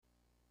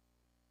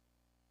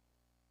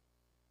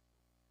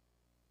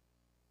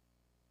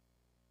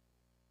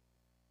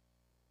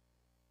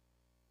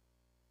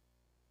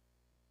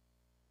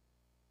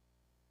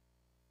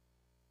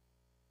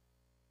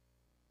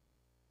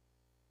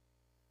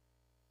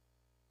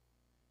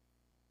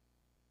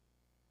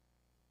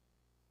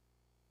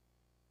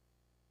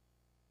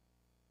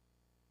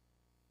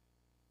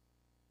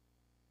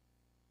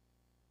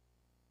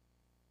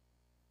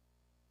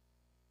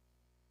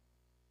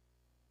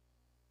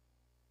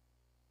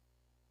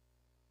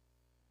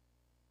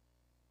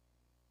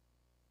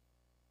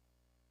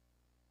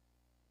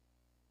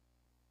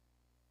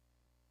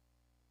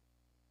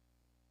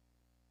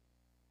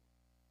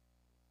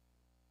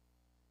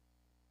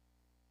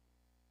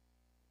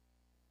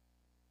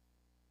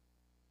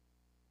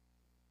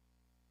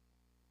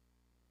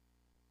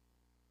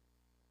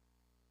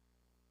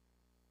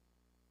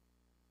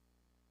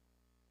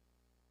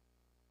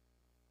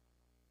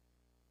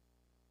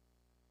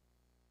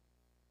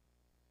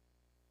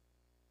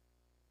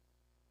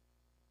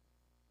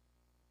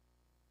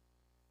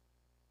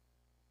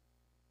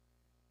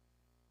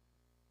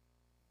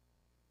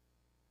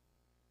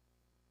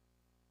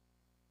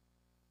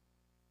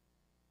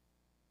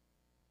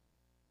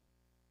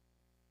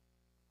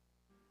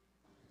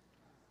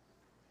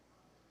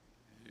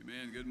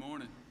Amen. Good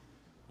morning.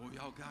 Well,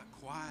 y'all got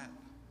quiet.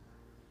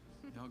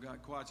 Y'all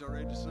got quiet. Y'all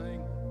ready to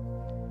sing?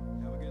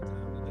 Have a good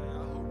time today.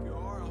 I hope you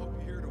are. I hope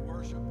you're here to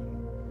worship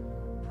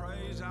and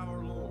praise our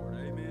Lord.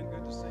 Amen.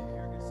 Good to see you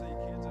here. Good to see you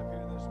kids up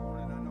here this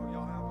morning. I know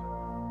y'all have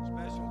a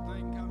special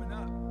thing coming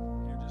up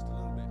here in just a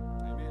little bit.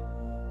 Amen.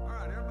 All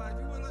right, everybody,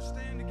 if you will, let's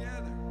stand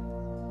together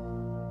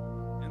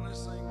and let's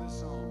sing this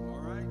song,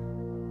 all right?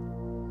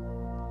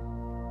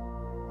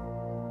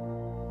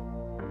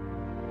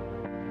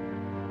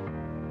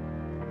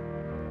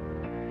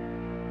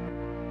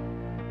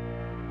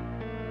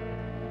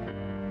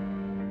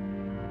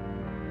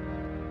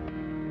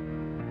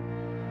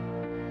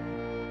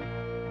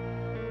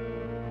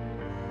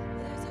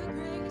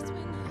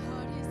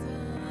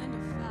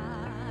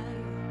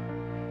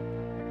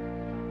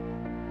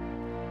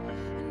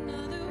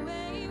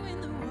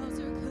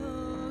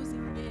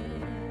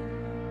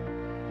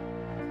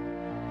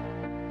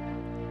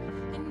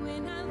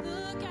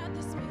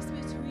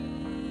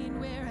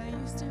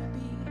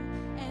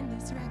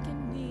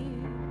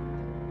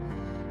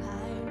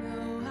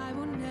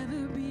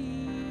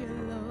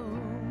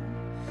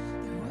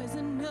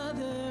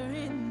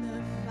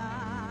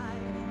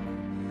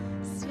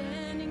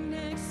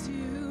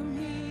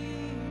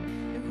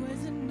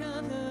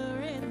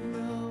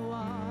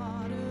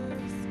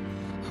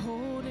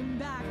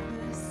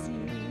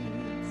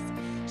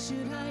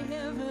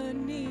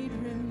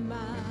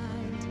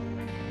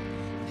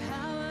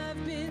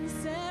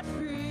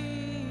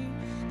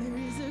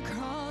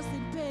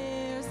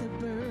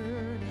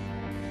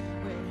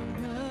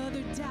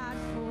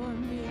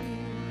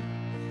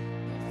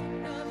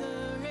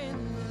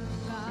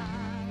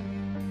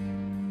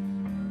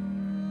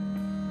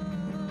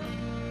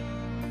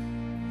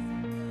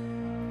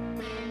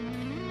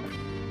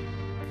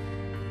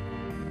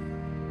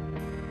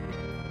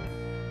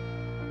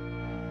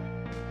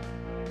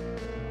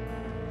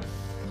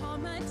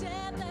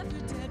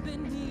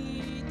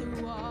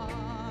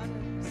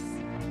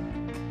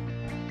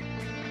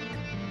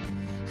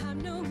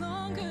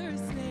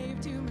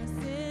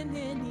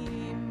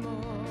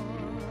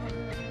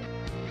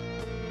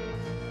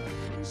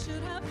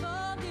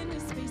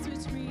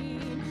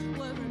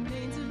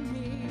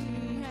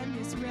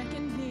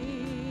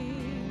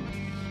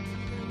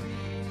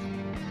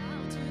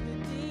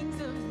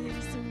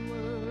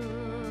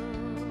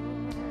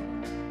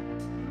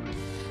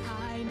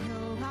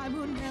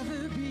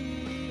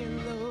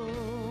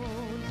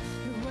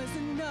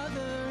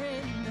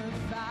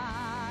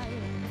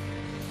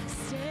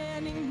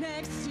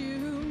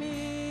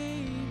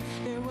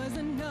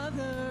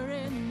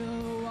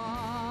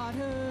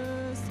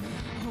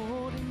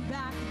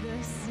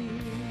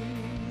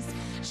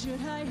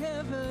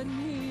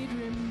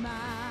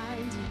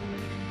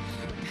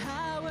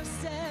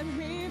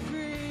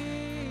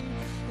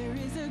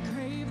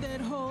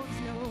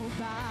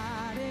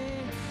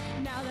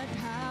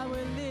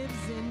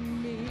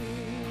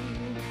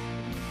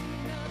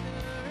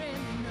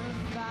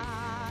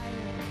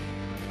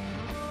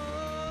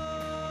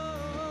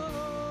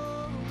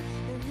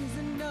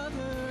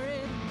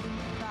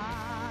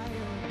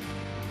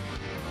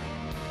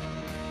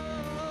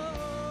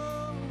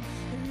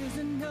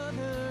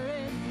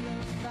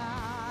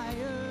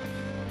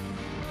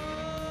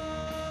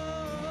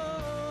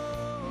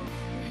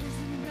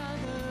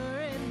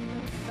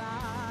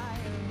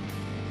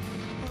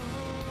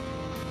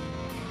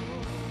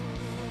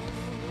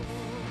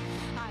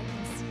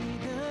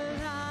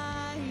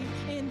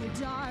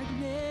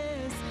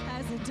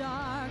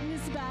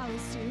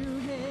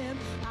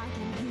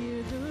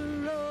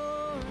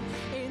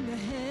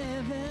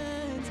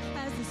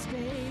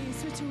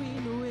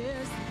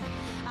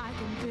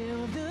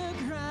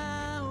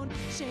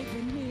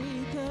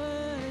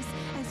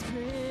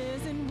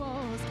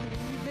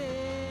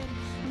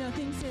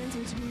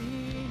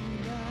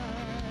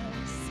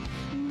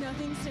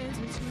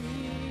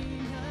 Between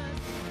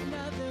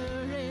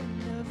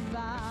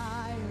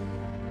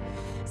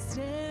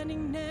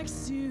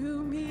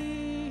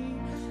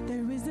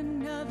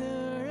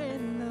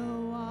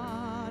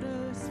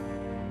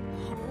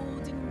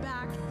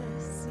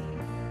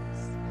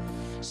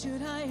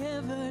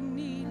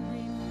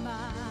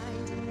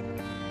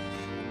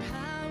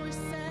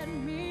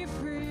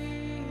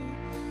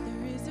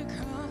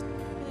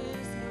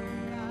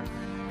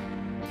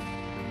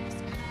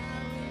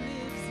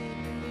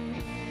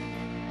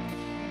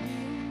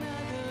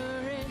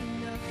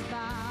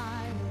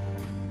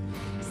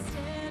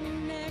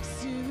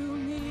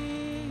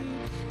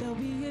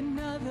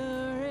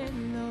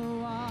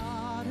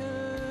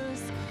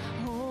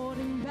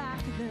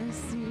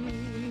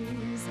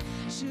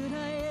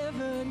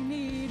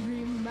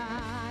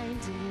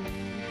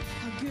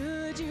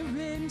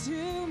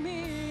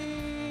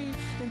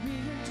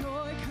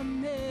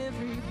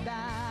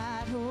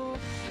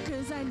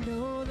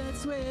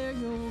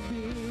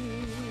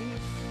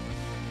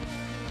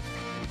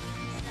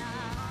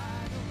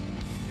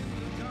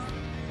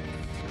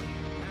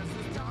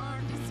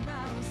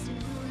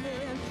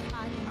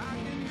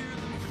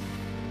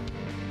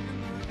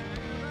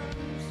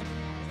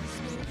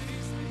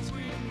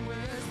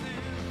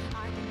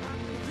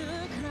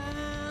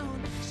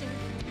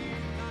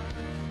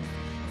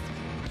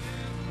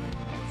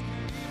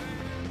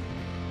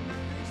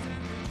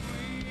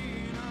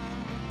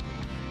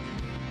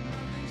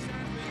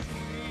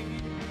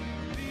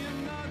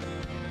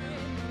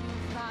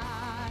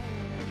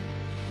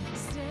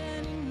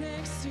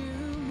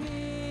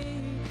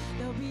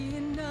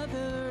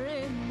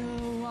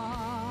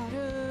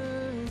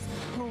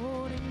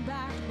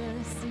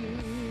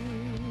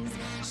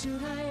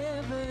Should I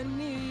ever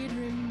need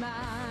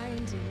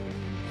reminding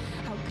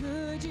how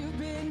good you've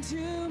been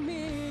to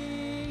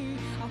me,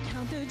 I'll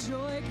count the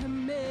joy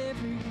come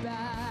every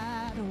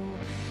battle,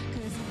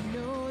 'cause I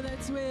know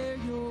that's where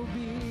you'll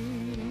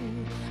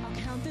be. I'll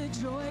count the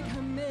joy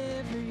come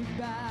every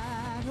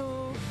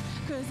battle,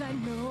 'cause I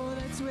know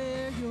that's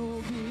where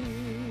you'll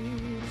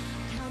be.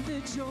 I'll count the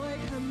joy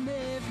come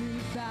every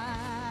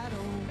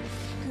battle,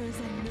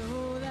 'cause I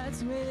know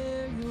that's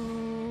where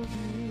you'll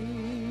be.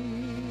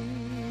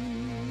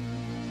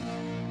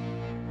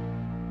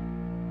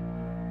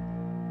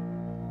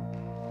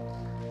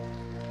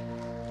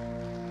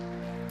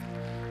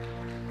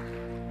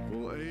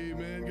 Well,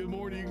 amen. Good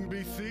morning. You can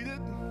be seated.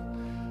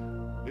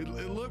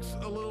 It looks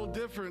a little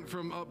different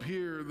from up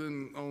here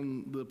than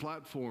on the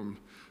platform.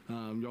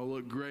 Y'all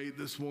look great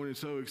this morning.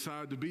 So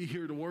excited to be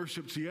here to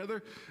worship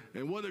together.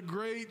 And what a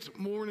great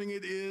morning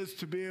it is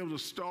to be able to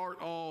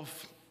start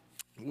off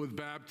with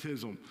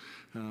baptism.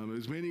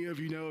 As many of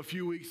you know, a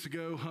few weeks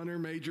ago, Hunter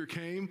Major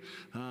came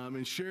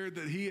and shared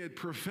that he had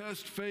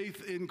professed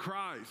faith in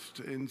Christ.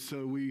 And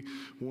so we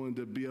wanted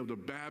to be able to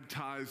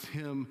baptize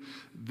him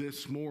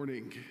this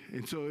morning.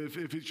 And so if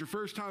it's your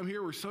first time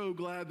here, we're so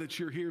glad that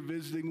you're here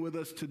visiting with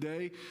us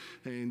today.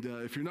 And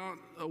if you're not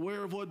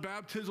aware of what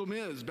baptism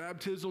is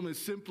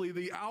simply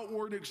the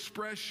outward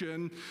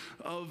expression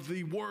of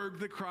the work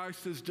that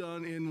Christ has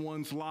done in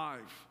one's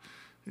life.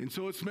 And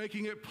so it's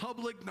making it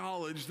public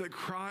knowledge that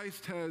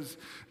Christ has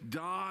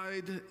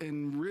died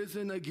and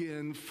risen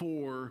again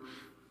for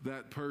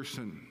that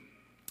person.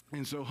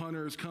 And so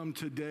Hunter has come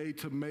today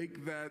to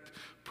make that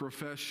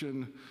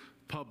profession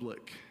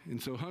public. And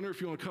so Hunter,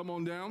 if you want to come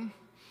on down.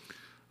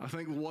 I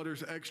think the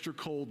water's extra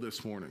cold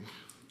this morning.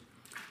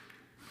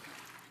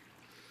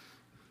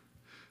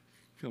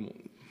 Come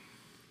on.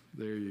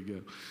 There you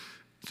go.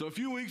 So a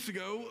few weeks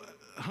ago,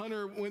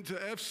 Hunter went to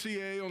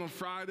FCA on a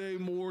Friday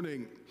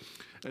morning.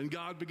 And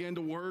God began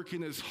to work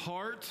in his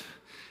heart.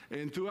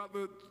 And throughout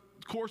the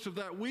course of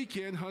that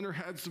weekend, Hunter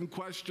had some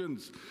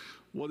questions.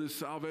 What is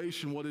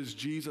salvation? What has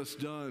Jesus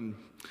done?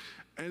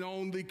 And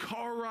on the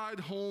car ride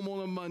home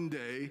on a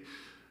Monday,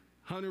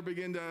 Hunter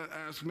began to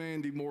ask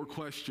Mandy more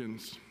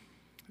questions.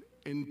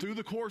 And through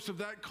the course of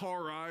that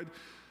car ride,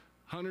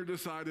 Hunter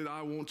decided,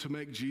 I want to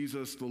make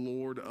Jesus the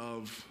Lord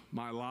of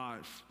my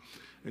life.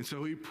 And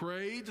so he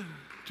prayed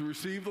to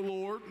receive the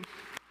Lord.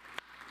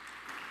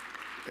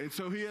 And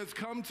so he has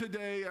come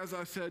today, as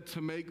I said,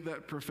 to make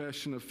that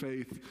profession of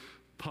faith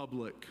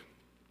public.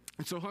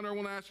 And so, Hunter, I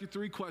want to ask you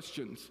 3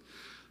 questions.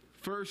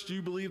 First, do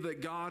you believe that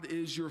God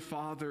is your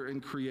Father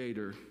and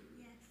Creator?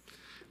 Yes.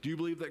 Do you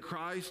believe that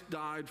Christ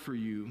died for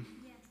you?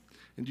 Yes.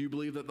 And do you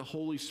believe that the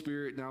Holy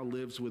Spirit now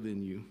lives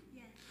within you?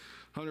 Yes.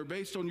 Hunter,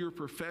 based on your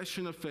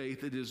profession of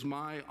faith, it is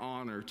my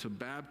honor to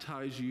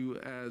baptize you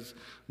as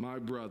my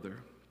brother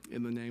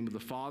in the name of the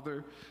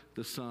Father,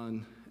 the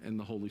Son, and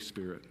the Holy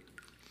Spirit.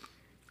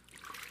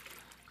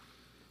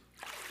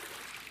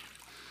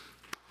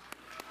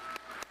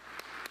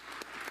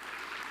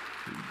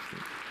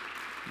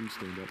 You can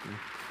stand up now.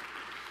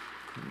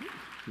 All right.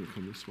 You'll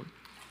come this way.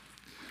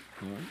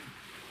 All right.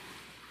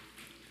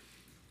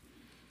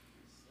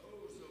 So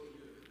good.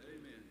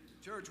 Amen.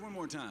 Church, one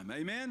more time.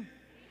 Amen?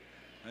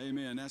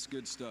 Amen. That's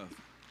good stuff.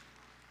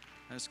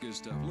 That's good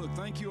stuff. Look,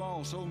 thank you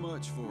all so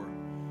much for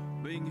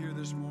being here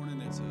this morning.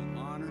 It's an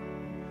honor.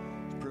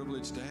 It's a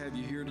privilege to have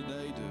you here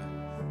today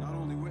to not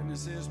only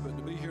witness this, but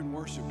to be here and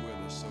worship with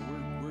us. So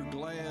we're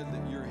glad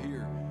that you're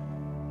here.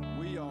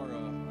 We're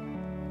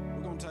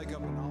going to take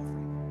up an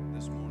offering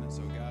this morning.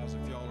 So guys,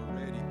 if y'all are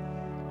ready,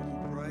 I'm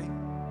going to pray for the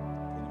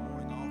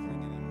morning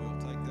offering, and then we'll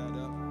take that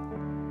up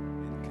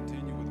and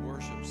continue with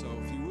worship. So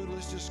if you would,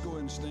 let's just go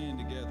ahead and stand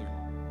together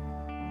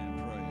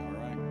and pray, all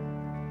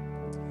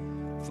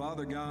right?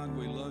 Father God,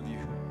 we love you,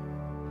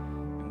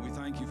 and we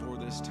thank you for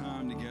this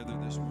time together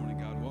this morning,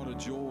 God. What a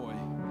joy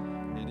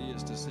it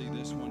is to see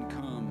this one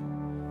come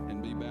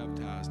and be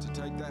baptized, to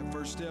take that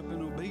first step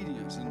in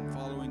obedience and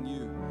following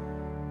you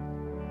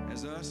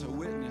as us, a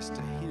witness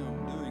to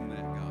him doing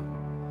that, God.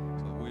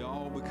 We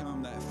all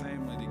become that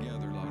family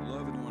together, like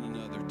loving one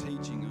another,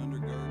 teaching,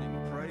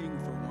 undergirding, praying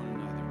for one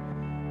another.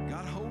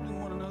 God, holding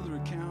one another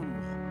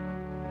accountable,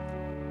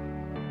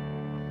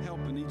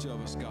 helping each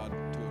of us, God,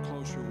 to a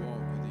closer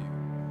walk with you.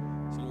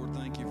 So, Lord,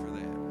 thank you for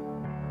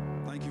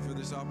that. Thank you for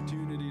this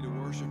opportunity to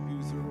worship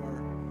you through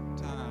our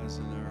tithes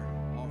and our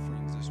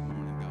offerings this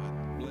morning,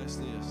 God. Bless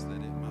this,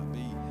 that it might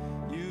be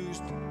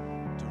used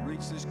to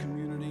reach this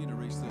community, to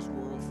reach this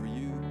world for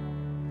you.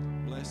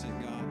 Bless it,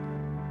 God.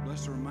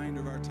 Bless the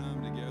remainder of our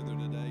time together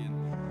today. And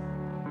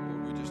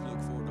Lord, we just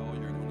look forward to all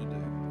you're going to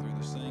do through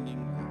the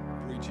singing, the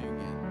preaching,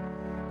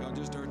 and God,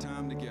 just our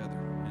time together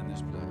in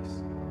this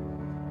place.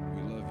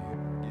 We love you.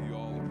 Give you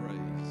all the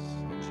praise.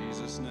 In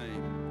Jesus'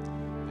 name,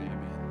 amen.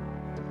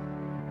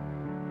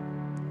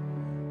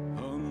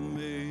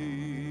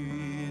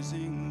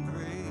 Amazing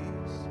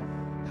grace,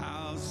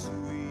 how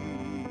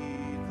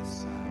sweet the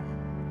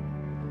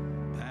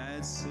sound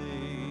that saved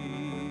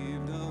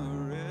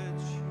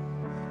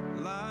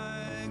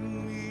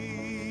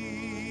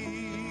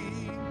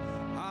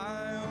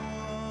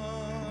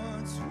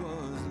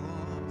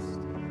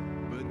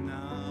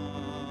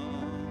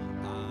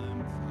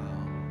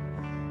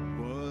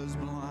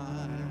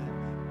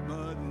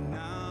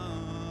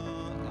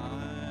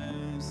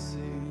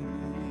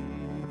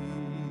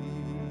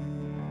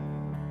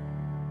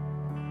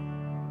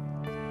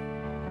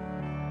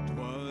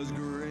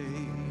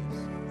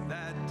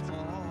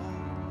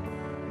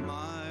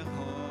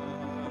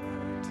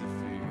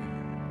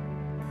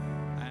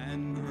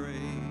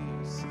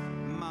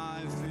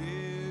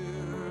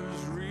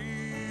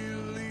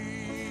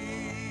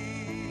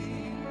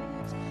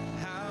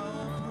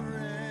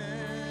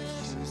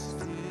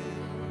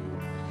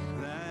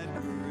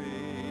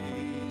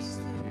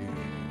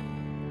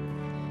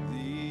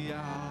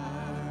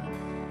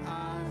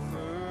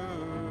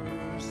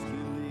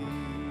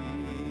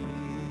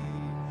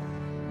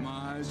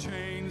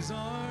chains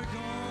are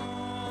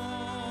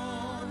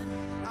gone.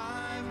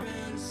 I've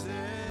been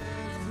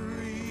set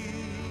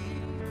free.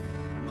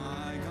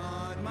 My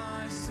God,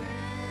 my Savior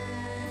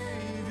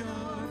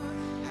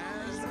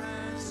has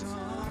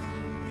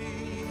ransomed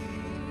me.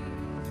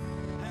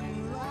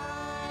 And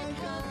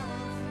like a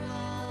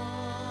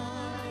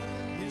flood,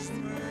 His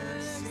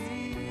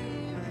mercy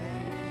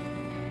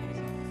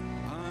reigns.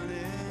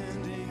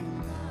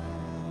 Unending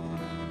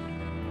love,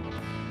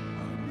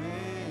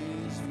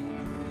 amazing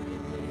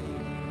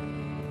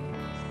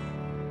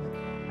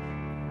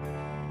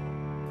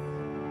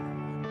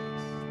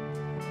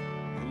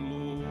the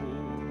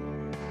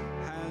Lord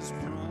has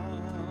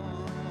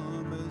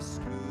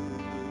promised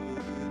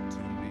good to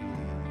me.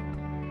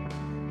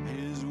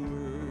 His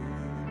word,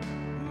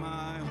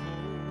 my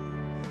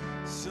hope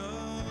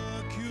secures.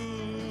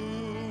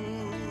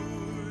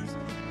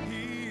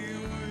 He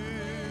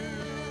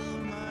will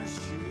my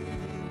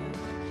shield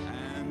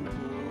and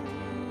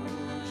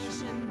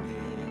portion be.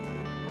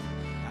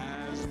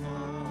 As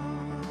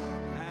long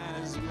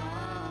as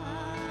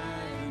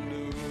life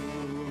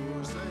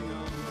endures, sing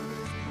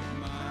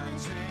on. My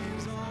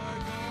chains are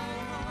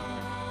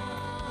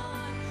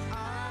gone.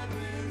 I've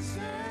been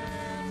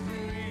set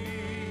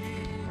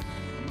free.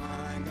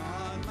 My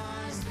God,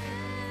 my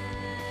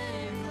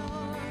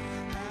Savior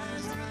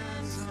has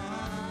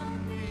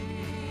ransomed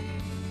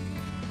me.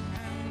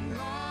 And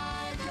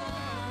like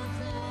a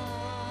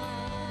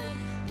flood,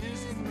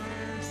 His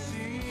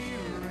mercy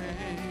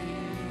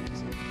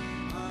reigns.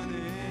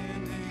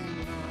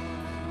 Unending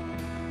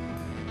love,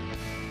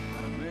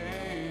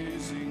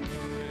 amazing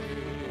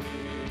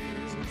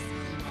grace.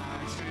 My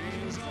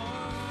chains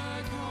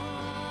are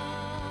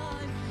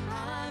gone.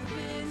 I've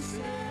been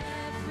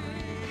set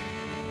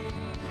free.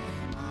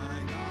 My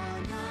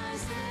God, my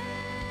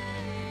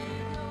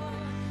Savior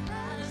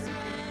has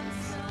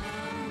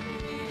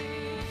ransomed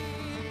me.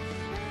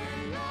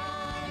 And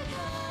like a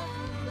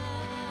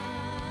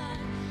flood,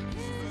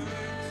 His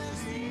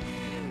mercy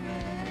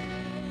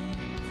reigns.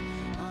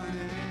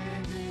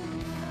 Unending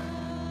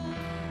love,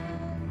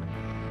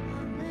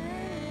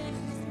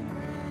 amazing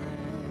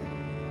grace.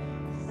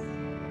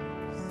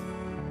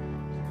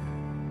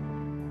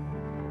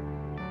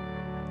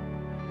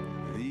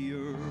 The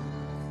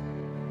earth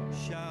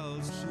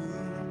shall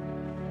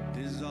soon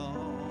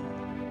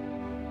dissolve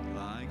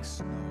like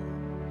snow.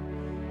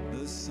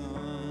 The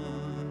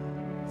sun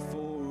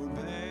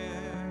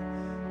forbear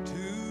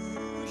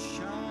to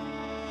shine,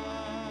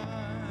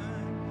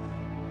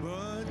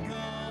 but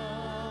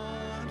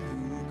God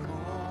who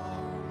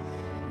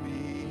called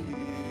me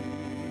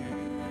here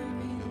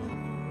below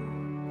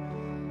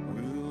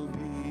will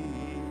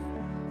be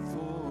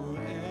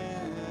forever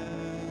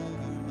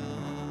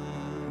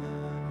mine.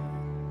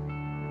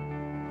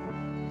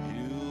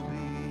 He'll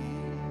be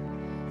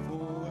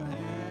forever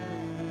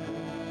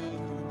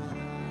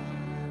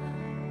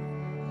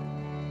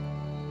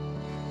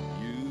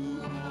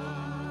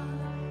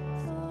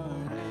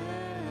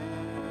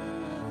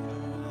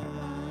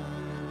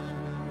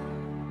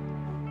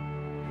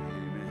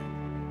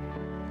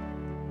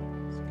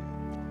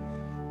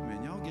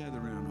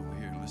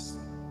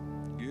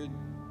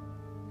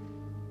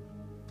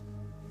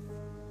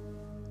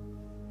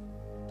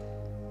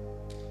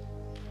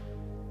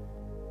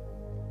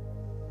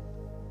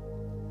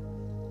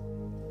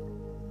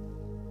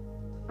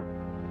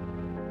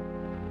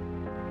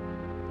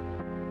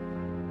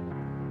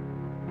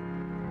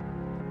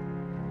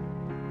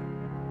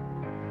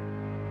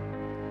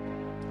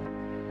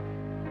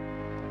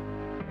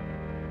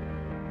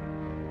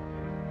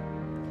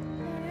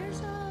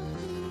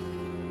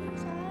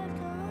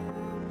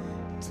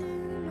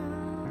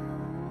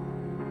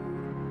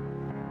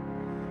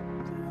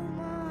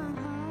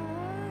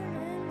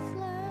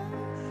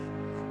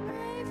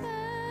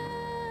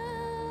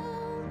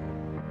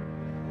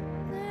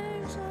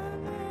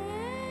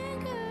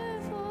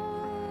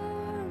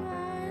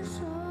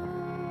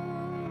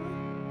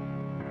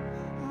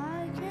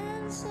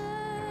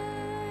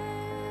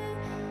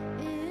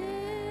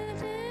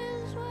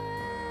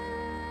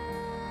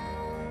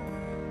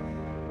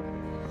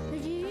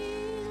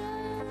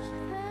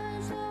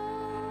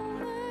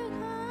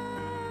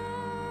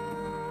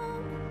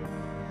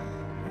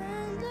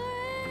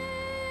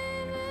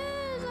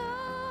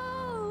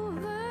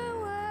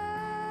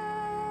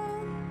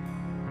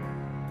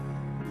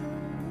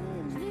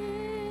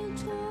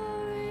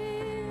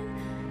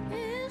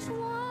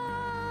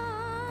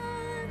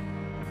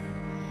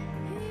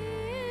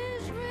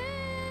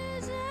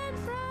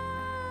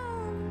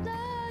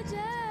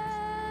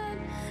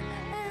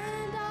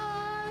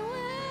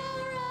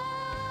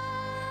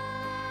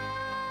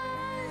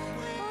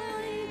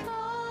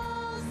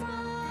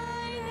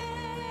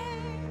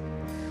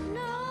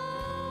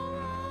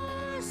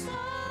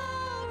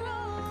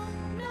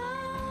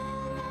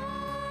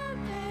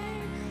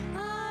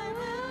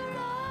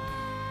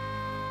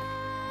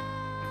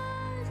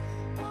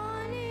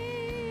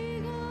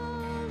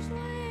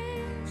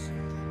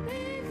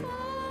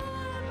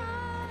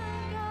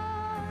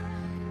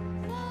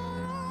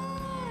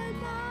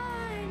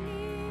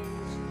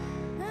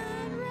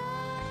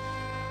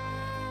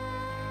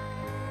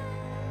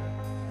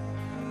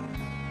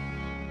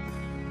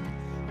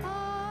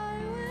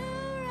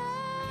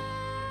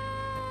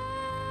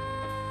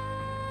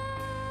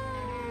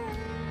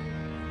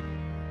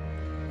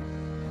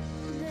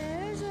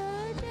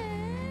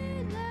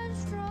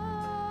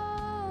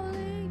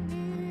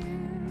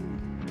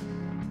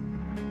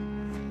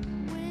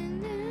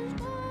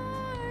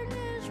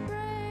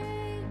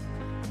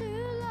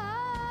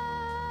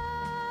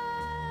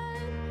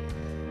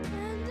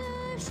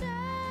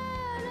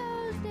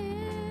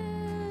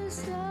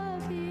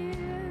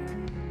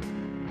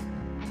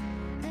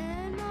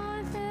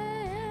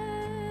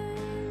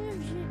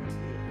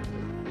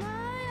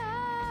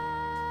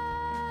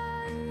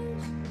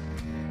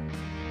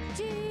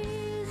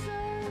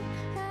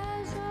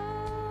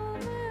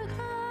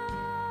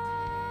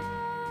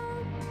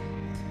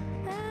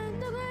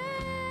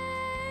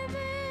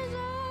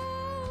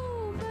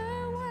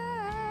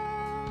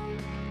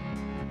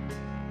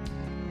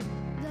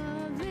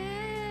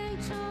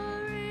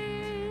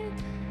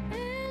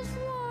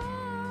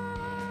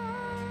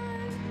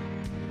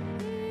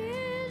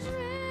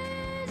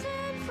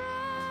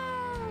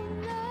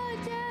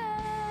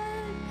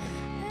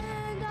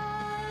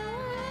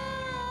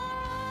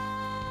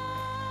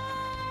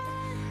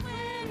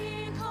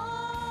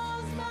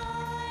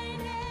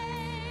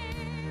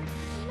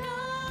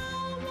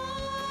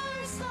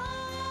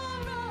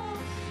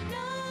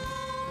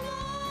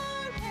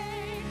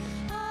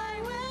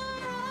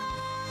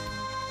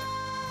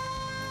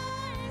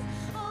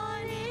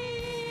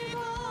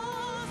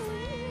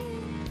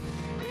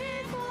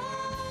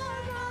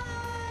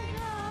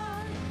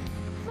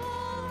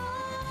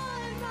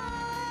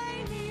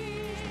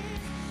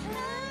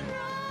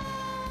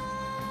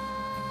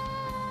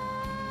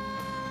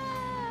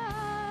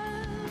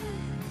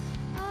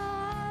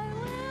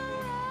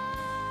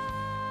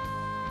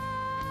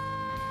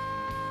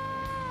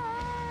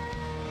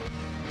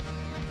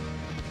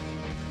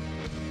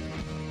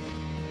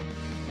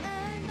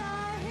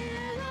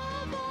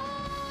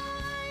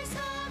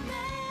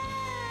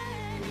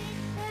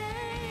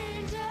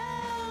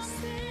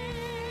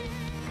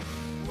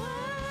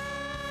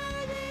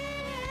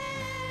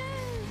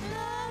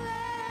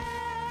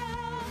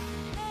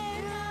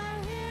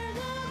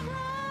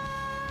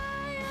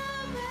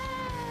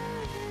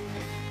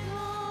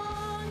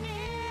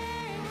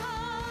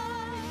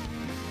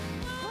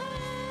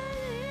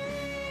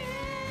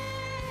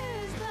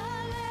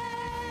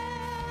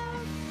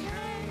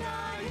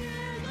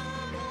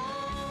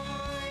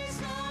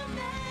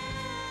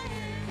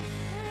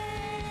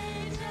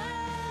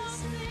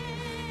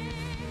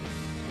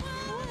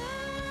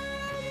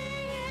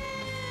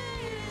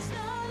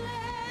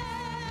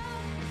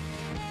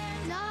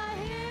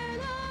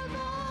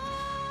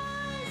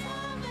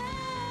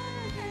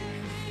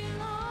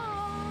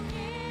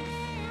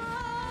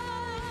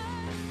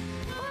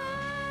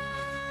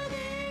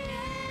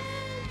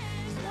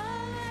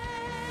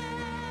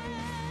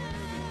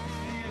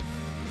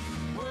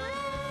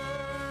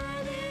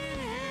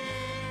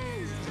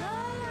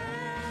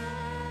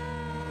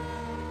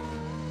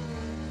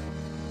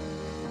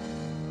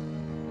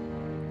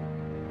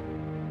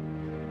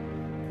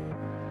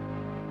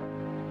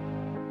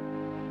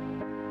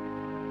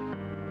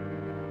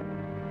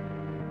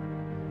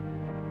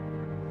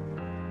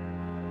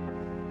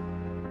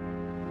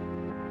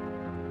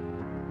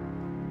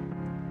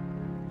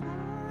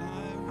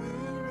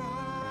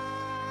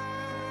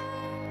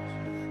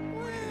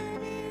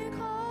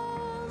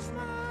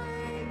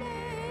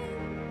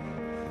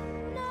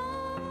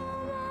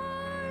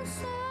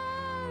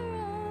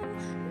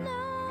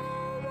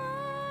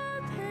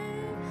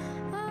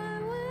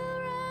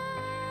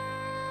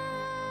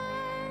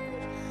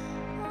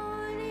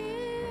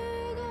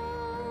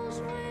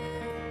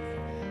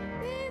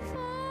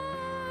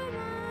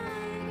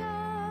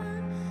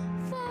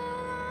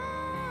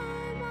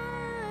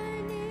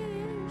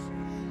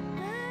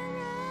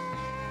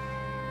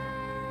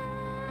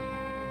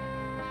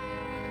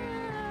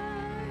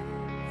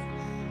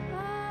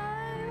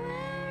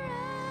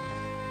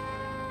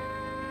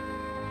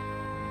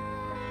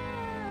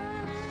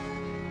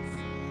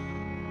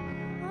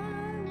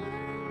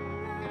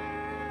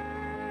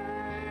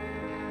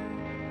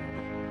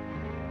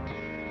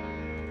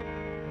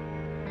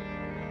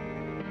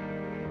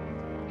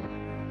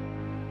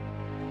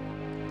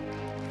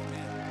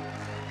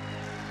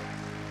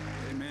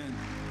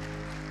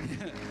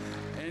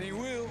And He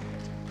will.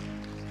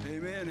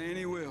 Amen. And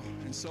He will.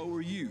 And so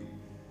are you.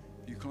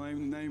 If you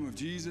claim the name of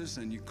Jesus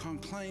and you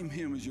claim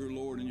Him as your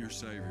Lord and your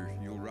Savior,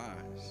 you'll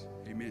rise.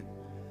 Amen.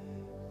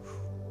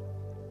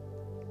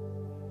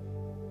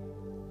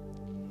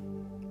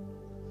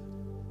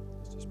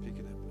 Let's just pick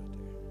it up right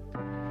there.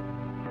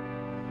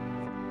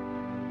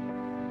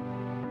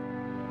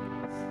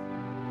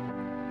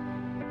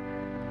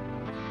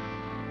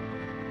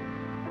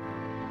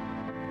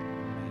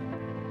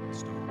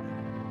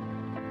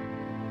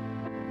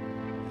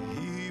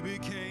 He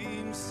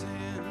became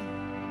sin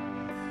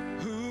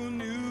who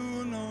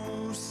knew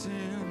no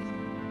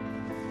sin,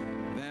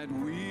 that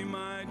we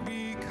might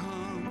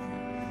become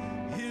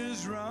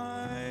His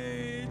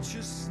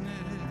righteousness.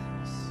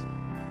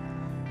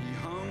 He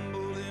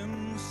humbled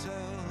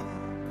Himself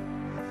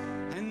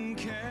and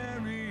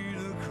carried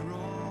a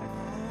cross.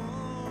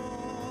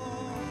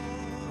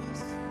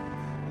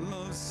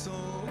 Love so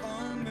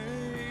amazing.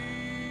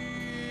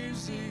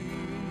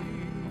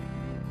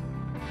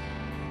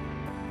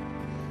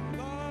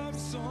 Love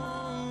so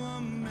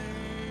amazing.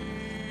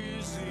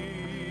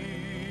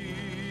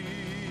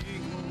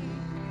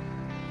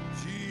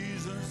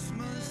 Jesus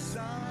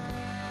Messiah,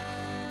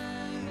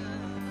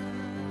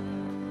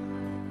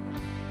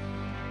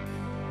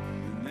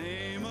 the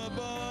name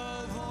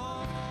above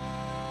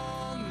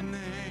all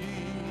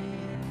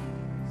names.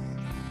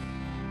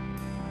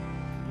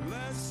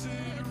 Blessed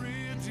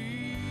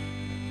Redeemer,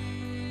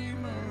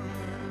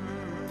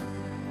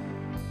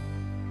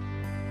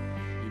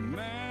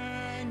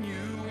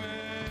 Emmanuel,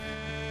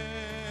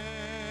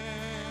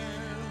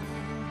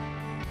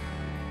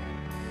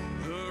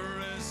 the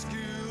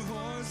rescue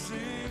for sinners,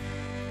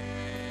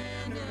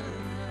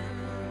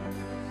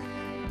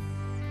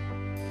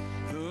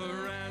 the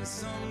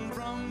ransom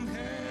from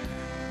heaven,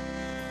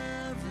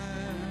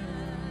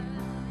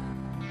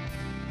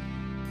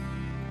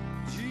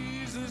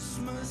 Jesus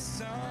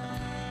Messiah,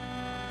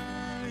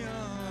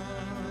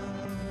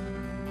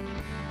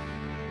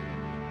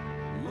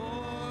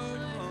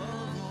 Lord of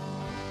all.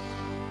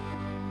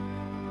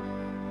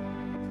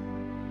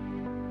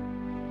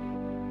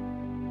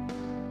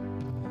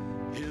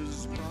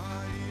 His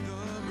body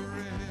the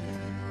bread,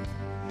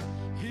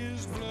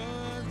 His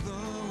blood the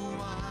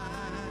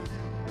wine,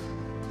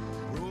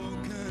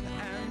 broken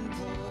and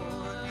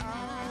poured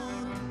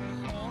out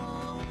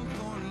all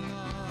for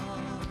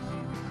love.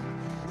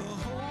 The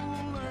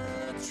whole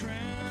earth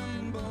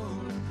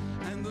trembled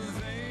and the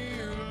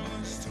veil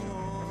was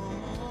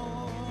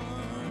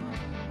torn.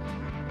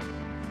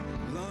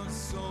 Love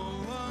so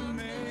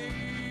amazing.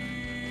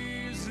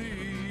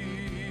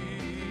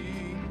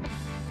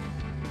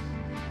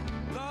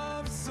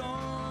 Love so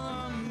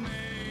amazing.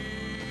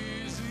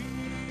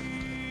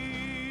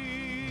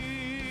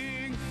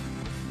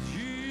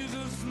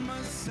 Jesus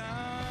Messiah,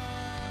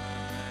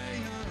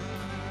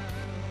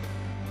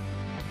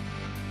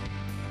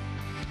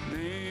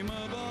 name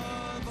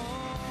above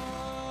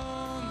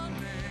all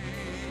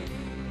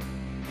names.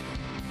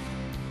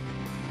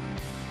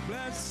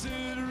 Blessed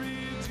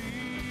Redeemer,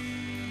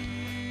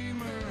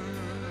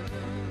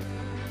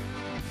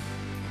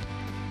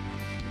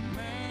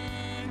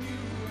 Emmanuel,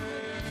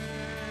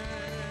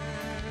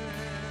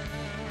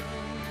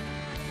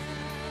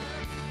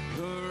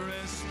 the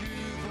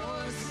rescue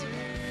for sinners,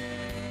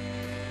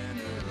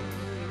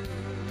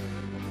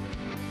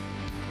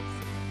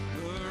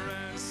 the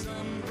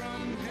ransom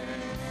from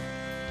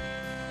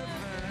heaven,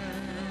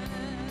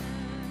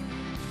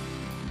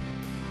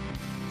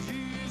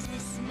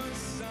 Jesus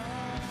Messiah,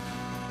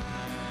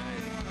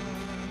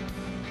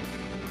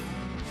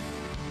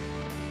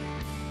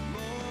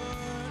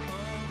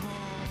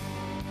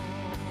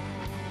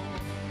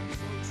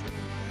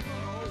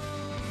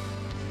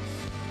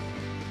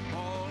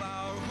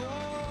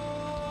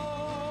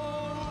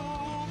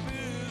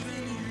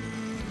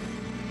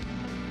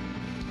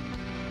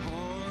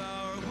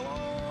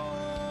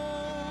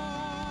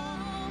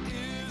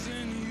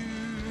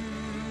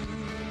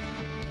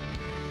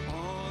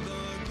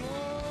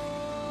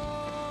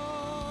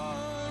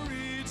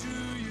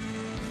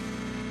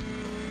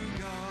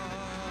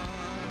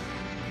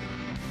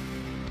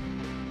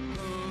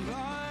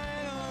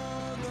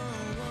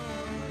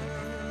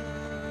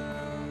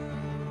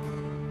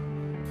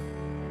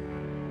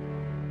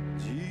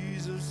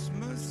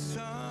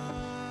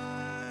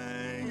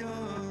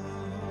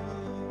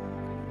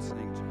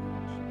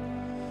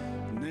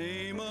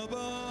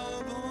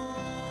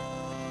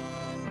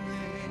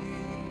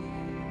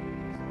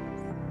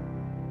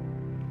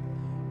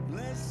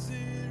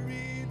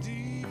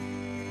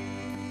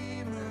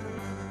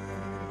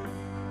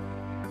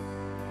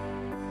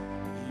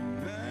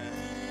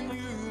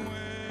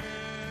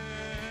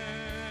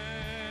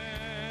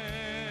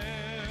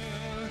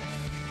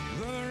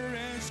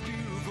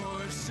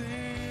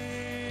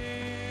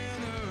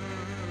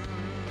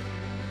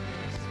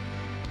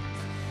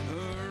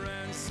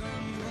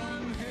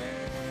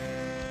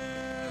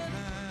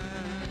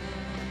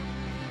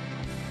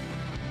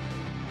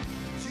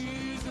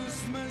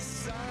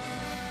 Messiah,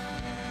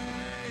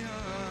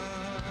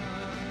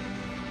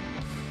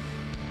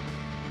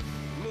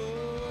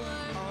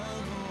 Lord of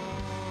all.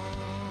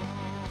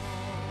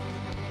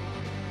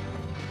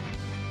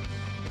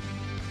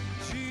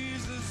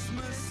 Jesus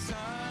Messiah,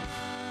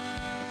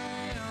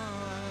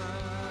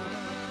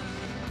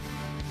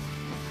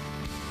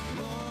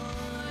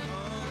 Lord of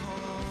all.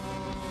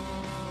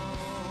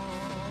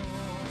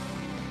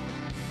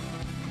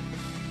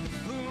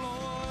 The Lord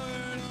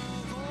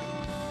of all.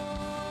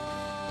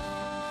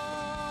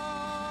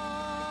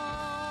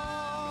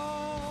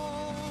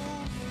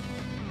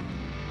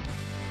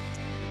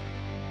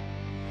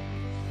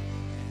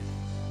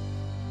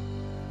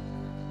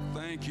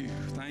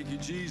 Thank you,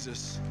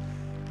 Jesus.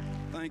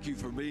 Thank you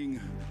for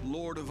being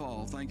Lord of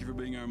all. Thank you for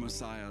being our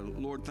Messiah.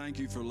 Lord, thank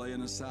you for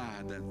laying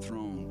aside that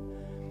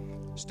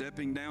throne,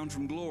 stepping down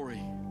from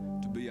glory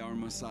to be our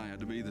Messiah,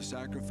 to be the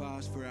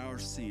sacrifice for our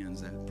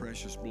sins, that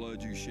precious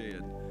blood you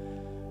shed,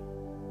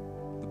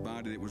 the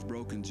body that was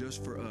broken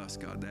just for us,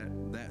 God,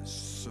 that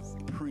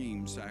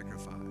supreme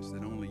sacrifice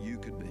that only you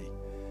could be.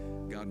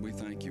 God, we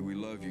thank you. We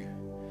love you.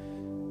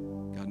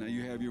 God, now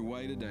you have your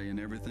way today in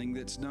everything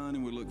that's done,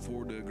 and we look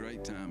forward to a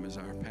great time as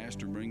our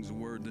pastor brings the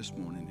word this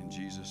morning in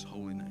Jesus'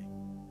 holy name.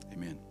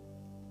 Amen.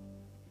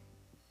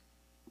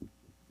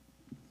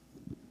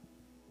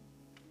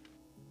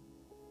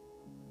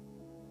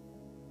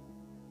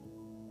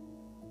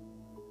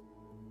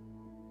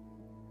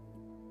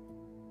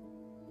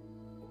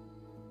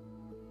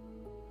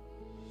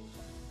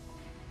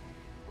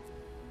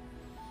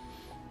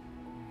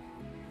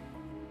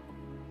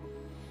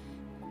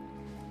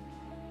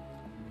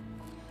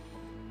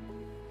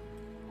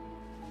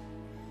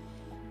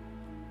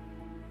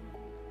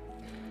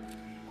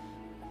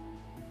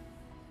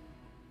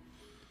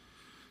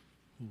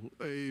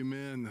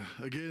 Amen.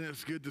 Again,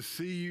 it's good to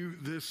see you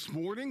this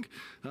morning.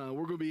 We're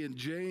going to be in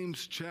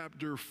James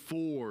chapter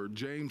 4.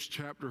 James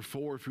chapter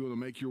 4, if you want to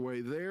make your way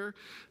there.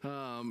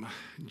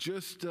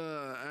 Just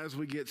as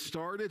we get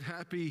started,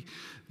 happy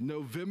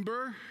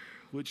November,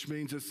 which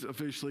means it's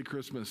officially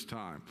Christmas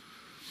time.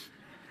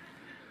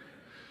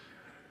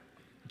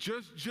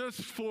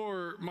 Just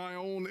for my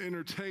own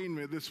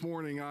entertainment this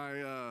morning,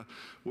 I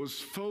was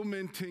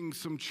fomenting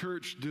some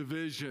church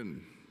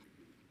division.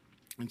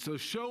 And so,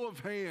 show of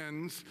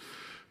hands,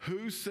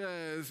 who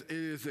says it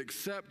is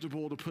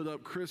acceptable to put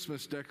up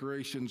Christmas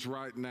decorations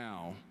right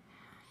now?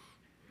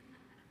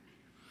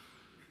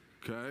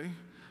 Okay.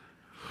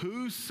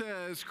 Who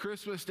says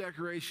Christmas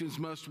decorations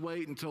must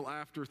wait until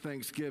after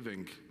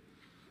Thanksgiving?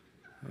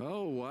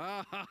 Oh,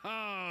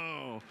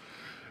 wow.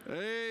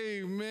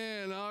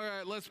 Amen. All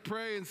right, let's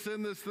pray and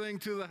send this thing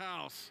to the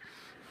house.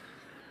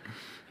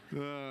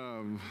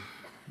 No,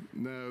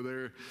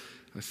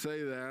 I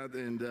say that,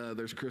 and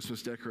there's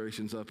Christmas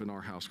decorations up in our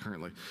house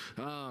currently.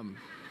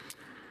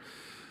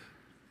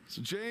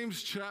 So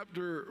James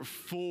chapter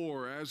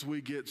 4, as we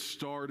get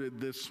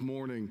started this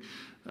morning,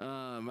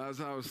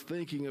 as I was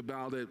thinking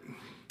about it,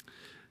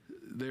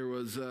 there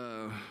was,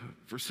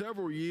 for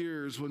several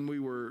years when we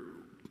were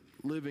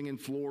living in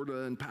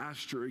Florida and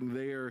pastoring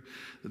there,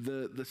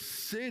 the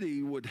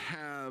city would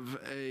have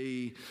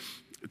a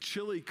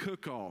chili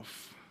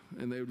cook-off.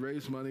 And they would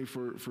raise money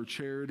for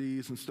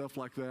charities and stuff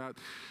like that.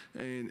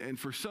 And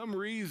for some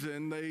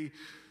reason, they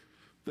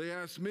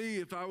asked me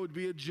if I would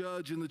be a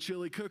judge in the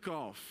chili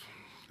cook-off.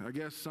 I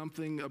guess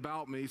something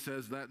about me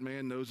says that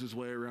man knows his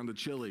way around a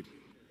chili.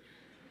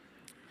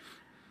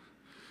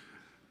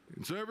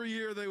 And so every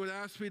year they would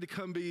ask me to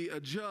come be a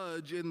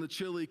judge in the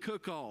chili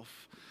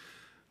cook-off,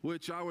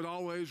 which I would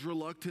always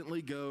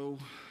reluctantly go.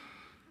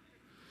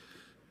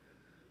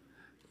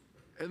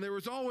 And there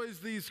was always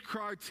these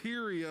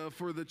criteria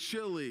for the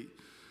chili.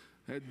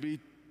 It'd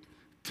be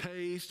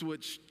taste,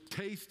 which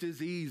taste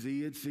is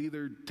easy. It's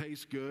either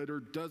tastes good or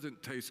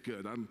doesn't taste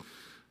good.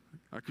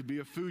 I could be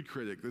a food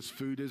critic. This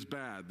food is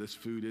bad. This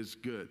food is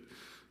good.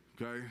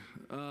 Okay?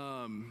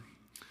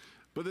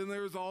 But then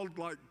there's all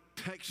like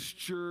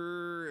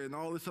texture and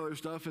all this other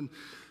stuff. And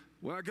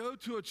when I go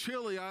to a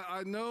chili,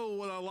 I know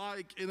what I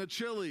like in a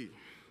chili.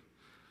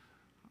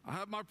 I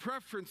have my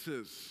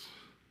preferences.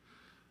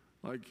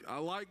 Like, I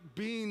like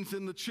beans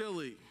in the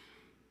chili.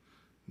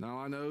 Now,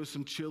 I know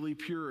some chili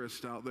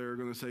purists out there are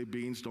going to say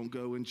beans don't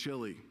go in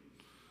chili.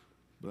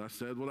 But I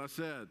said what I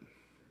said.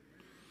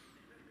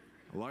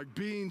 I like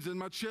beans in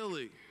my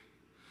chili.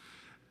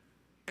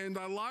 And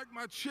I like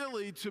my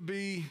chili to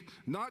be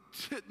not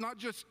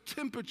just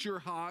temperature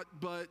hot,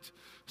 but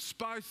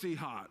spicy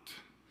hot.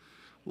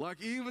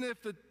 Like, even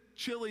if the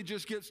chili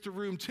just gets to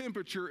room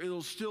temperature,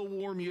 it'll still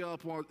warm you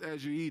up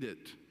as you eat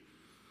it.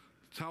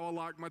 That's how I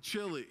like my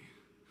chili.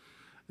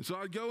 And so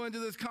I'd go into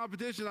this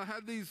competition. I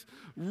had these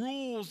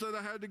rules that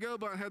I had to go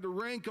by. I had to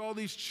rank all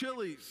these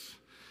chilies.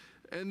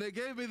 And they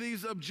gave me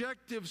these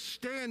objective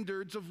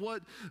standards of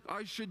what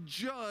I should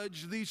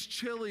judge these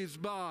chilies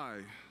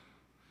by.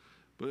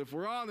 But if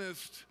we're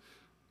honest,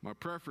 my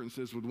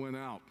preferences would win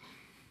out.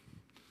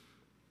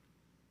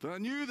 But I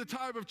knew the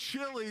type of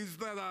chilies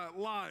that I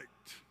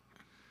liked.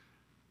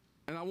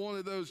 And I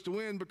wanted those to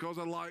win because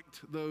I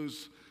liked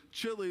those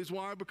Chili's.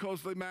 Why?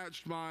 Because they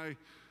matched my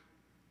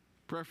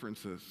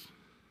preferences.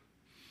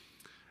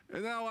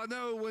 And now I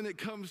know when it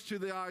comes to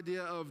the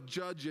idea of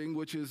judging,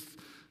 which is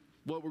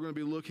what we're going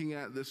to be looking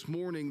at this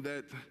morning,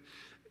 that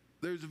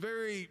there's a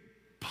very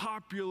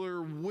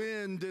popular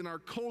wind in our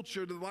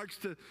culture that likes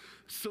to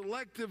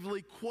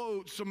selectively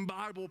quote some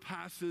Bible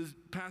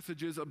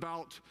passages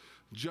about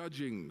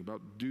judging,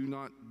 about do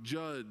not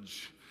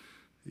judge.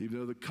 Even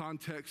though the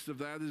context of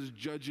that is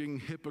judging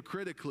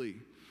hypocritically.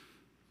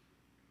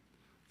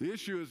 The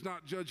issue is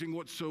not judging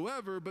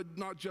whatsoever, but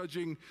not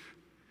judging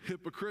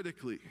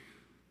hypocritically.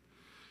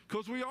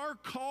 Because we are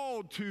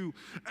called to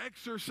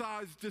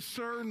exercise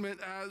discernment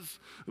as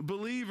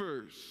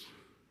believers.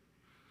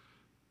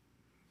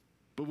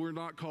 But we're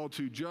not called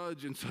to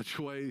judge in such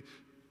a way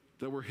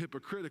that we're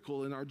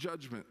hypocritical in our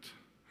judgment.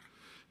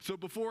 So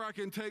before I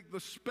can take the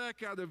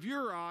speck out of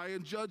your eye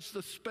and judge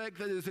the speck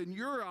that is in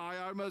your eye,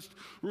 I must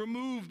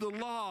remove the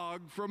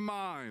log from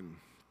mine.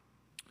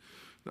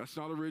 That's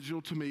not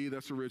original to me,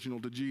 that's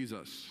original to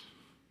Jesus.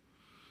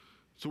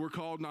 So we're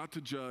called not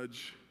to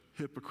judge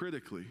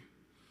hypocritically.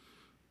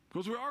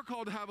 Because we are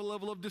called to have a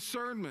level of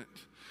discernment.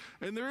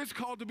 And there is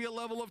called to be a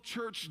level of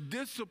church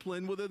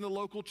discipline within the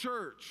local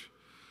church.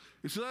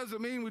 And so that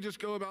doesn't mean we just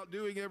go about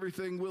doing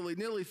everything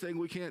willy-nilly, saying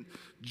we can't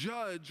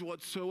judge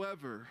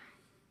whatsoever.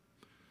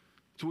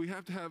 So we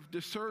have to have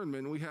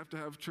discernment. We have to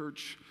have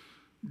church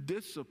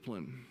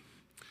discipline.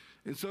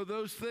 And so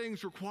those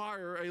things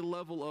require a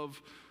level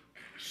of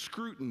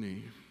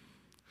scrutiny.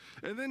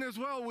 And then as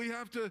well, we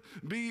have to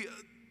be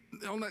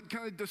on that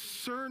kind of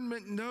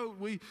discernment note.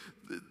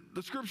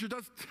 The scripture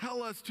does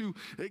tell us to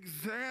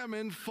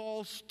examine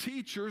false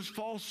teachers,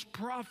 false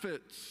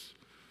prophets.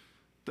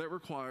 That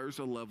requires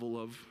a level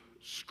of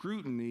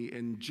scrutiny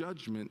and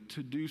judgment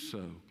to do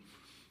so.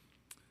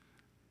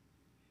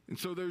 And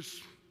so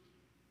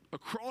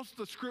across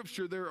the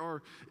scripture, there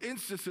are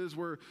instances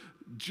where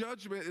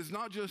judgment is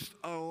not just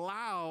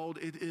allowed,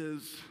 it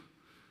is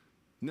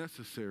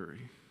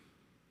necessary.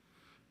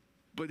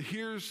 But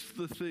here's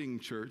the thing,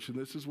 church, and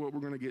this is what we're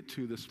going to get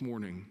to this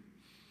morning.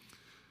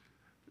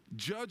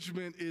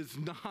 Judgment is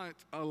not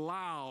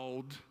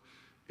allowed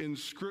in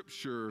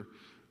scripture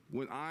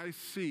when I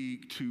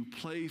seek to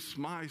place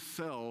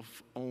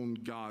myself on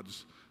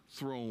God's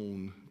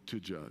throne to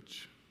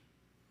judge.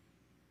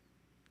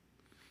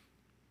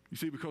 You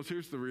see, because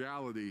here's the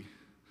reality.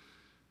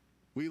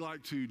 We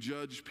like to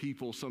judge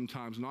people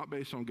sometimes not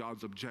based on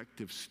God's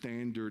objective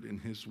standard in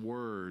His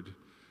Word,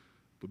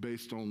 but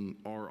based on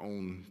our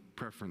own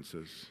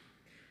preferences.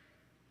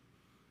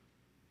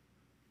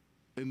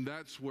 And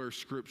that's where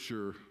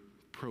Scripture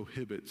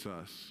prohibits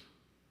us.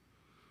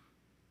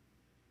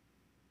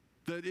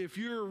 That if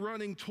you're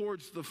running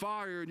towards the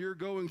fire and you're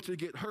going to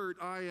get hurt,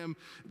 I am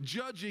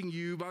judging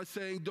you by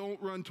saying,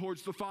 don't run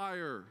towards the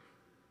fire.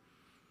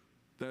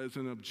 That is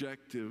an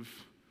objective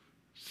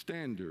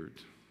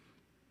standard.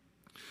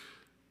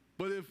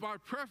 But if my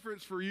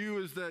preference for you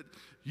is that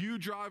you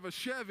drive a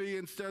Chevy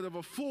instead of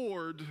a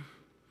Ford,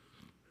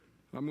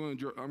 I'm going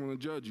to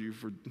judge you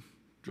for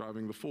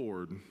driving the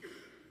Ford.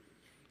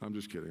 I'm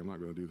just kidding. I'm not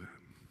going to do that.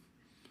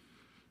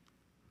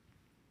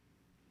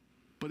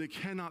 But it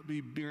cannot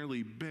be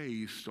merely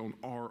based on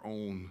our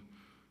own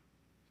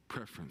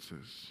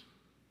preferences.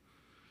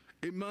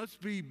 It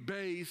must be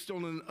based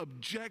on an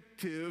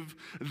objective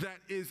that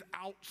is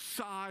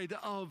outside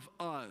of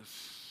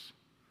us,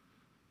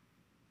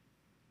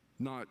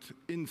 not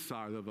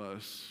inside of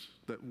us,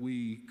 that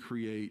we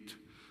create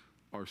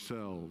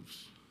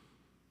ourselves.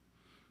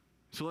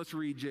 So let's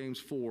read James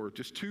 4,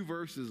 just 2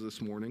 verses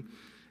this morning.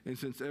 And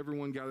since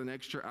everyone got an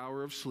extra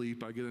hour of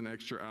sleep, I get an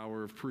extra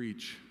hour of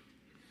preach.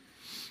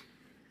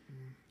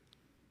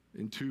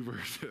 In 2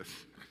 verses.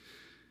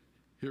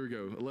 Here we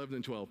go, 11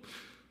 and 12.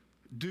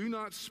 Do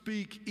not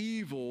speak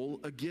evil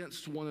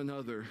against one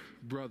another,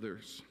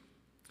 brothers.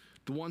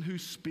 The one who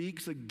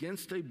speaks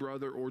against a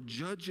brother or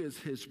judges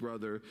his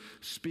brother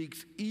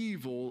speaks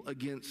evil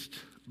against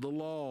the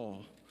law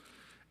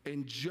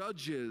and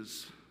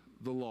judges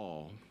the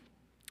law.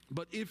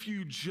 But if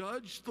you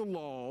judge the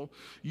law,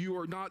 you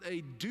are not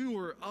a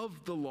doer of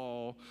the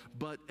law,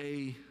 but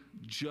a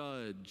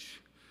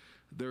judge.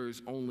 There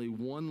is only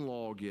one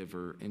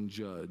lawgiver and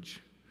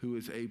judge who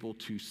is able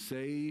to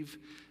save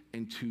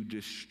and to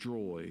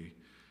destroy.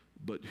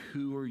 But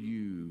who are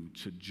you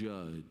to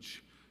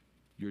judge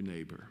your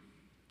neighbor?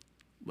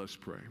 Let's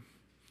pray.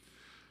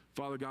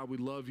 Father God, we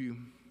love you.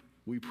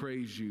 We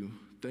praise you.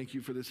 Thank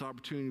you for this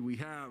opportunity we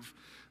have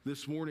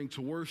this morning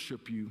to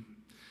worship you.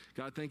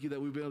 God, thank you that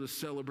we've been able to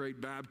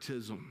celebrate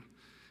baptism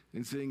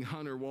and seeing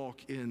Hunter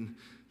walk in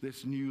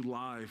this new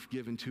life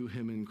given to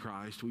him in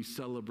Christ. We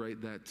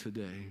celebrate that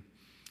today.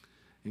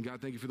 And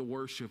God, thank you for the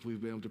worship we've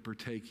been able to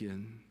partake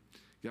in.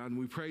 God, and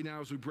we pray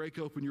now as we break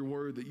open your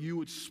word that you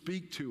would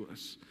speak to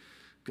us.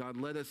 God,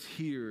 let us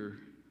hear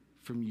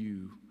from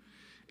you.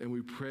 And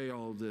we pray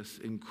all this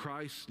in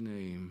Christ's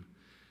name.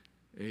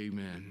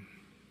 Amen.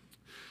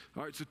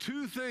 All right, so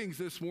 2 things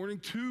this morning,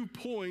 2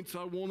 points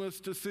I want us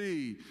to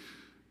see.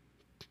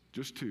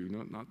 Just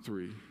 2, not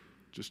 3,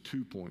 just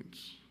 2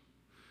 points.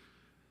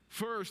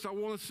 First, I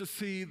want us to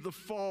see the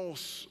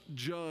false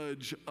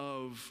judge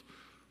of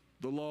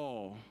the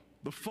law.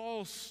 The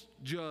false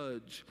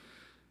judge.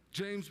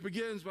 James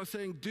begins by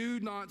saying, do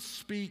not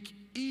speak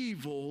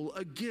evil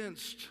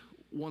against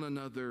one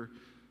another,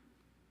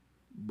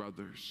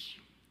 brothers.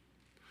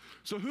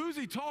 So who's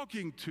he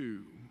talking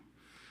to?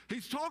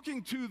 He's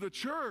talking to the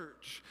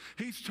church.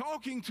 He's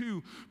talking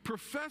to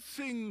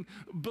professing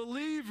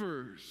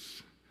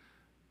believers.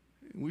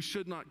 We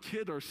should not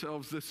kid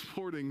ourselves this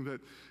morning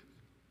that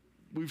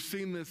we've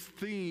seen this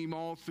theme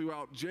all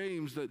throughout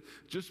James, that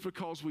just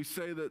because we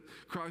say that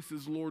Christ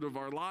is Lord of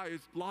our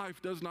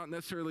life does not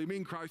necessarily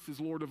mean Christ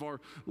is Lord of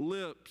our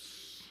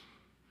lips.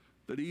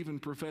 That even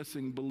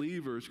professing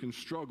believers can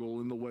struggle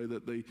in the way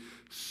that they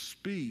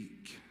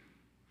speak.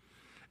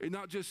 And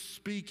not just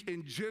speak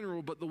in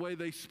general, but the way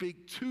they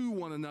speak to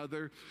one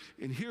another.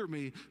 And hear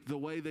me, the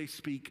way they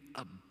speak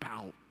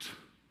about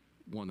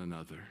one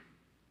another.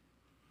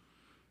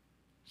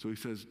 So he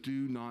says,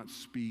 do not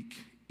speak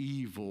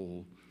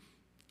evil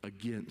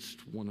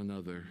against one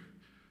another,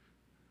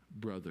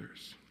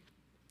 brothers.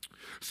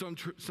 Some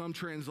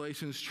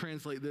translations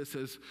translate this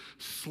as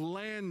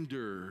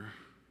slander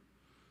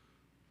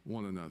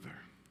one another,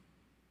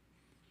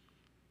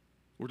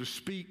 or to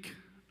speak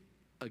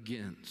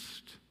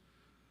against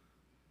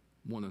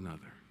one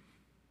another.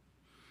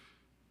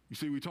 You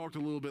see, we talked a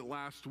little bit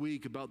last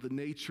week about the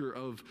nature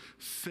of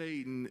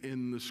Satan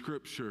in the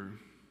scripture.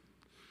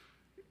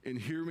 And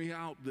hear me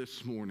out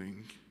this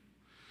morning.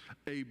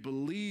 A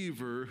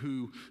believer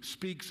who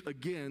speaks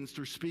against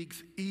or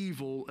speaks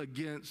evil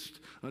against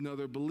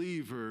another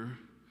believer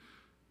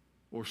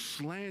or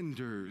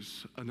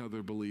slanders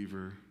another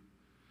believer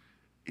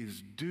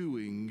is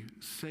doing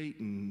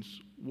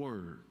Satan's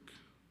work.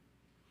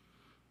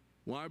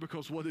 Why?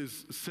 Because what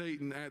is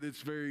Satan at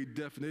its very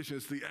definition?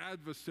 It's the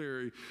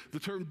adversary. The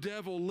term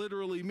devil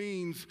literally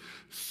means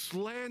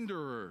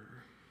slanderer.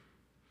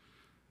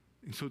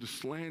 And so to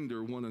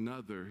slander one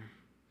another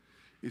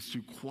is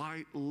to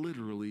quite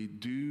literally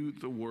do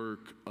the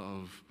work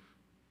of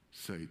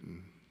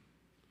Satan.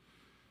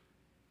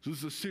 So this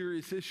is a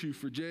serious issue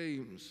for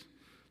James.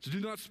 So do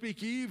not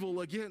speak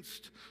evil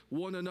against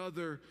one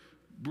another,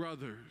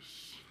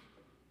 brothers.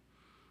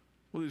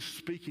 What is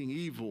speaking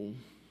evil?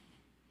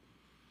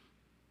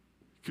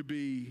 It could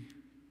be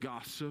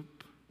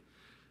gossip.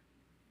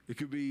 It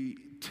could be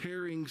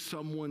tearing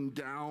someone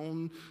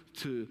down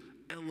to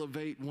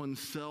elevate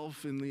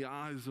oneself in the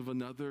eyes of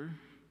another.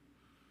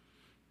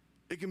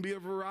 It can be a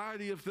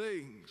variety of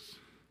things.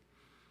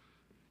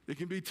 It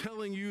can be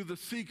telling you the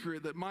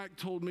secret that Mike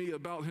told me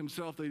about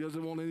himself that he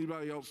doesn't want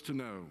anybody else to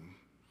know.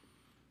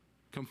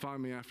 Come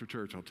find me after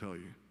church, I'll tell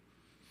you.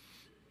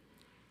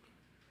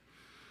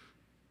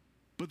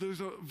 But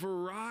there's a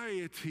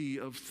variety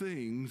of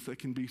things that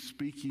can be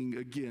speaking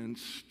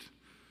against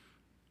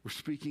or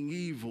speaking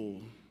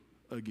evil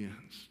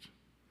against.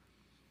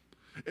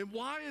 And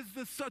why is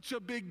this such a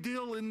big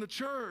deal in the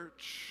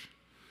church?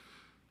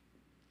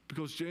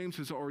 Because James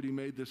has already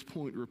made this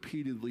point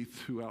repeatedly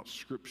throughout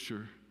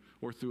Scripture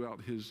or throughout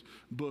his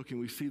book, and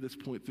we see this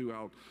point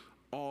throughout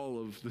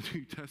all of the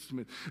New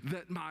Testament,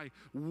 that my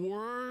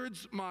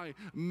words, my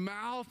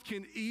mouth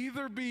can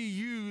either be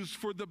used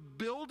for the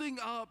building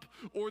up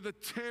or the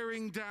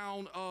tearing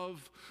down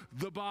of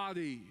the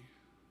body.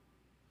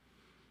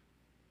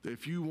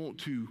 If you want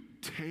to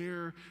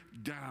tear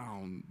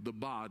down the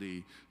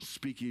body,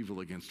 speak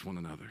evil against one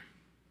another.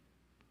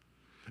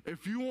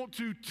 If you want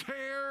to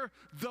tear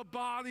the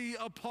body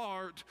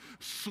apart,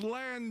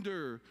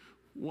 slander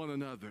one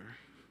another.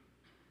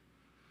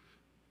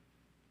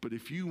 But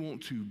if you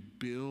want to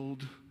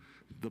build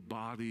the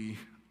body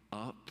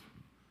up,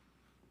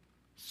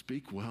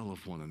 speak well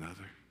of one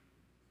another.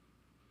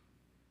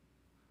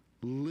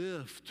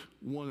 Lift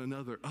one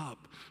another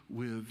up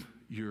with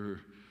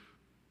your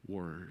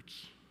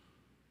words.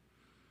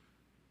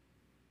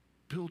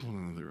 Build one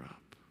another up.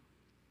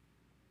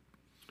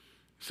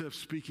 Instead of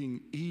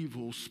speaking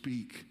evil,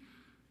 speak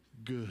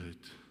good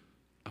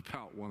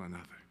about one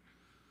another.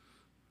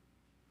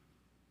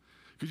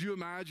 Could you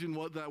imagine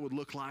what that would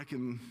look like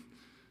in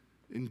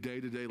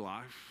day-to-day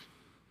life?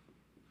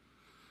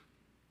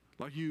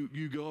 Like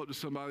you go up to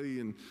somebody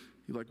and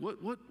you're like,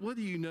 what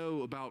do you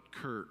know about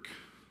Kirk?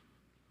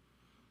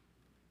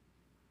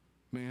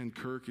 Man,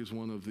 Kirk is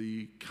one of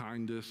the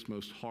kindest,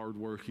 most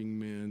hardworking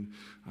men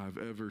I've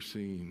ever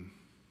seen.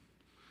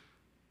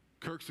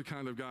 Kirk's the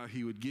kind of guy,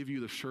 he would give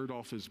you the shirt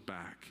off his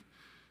back.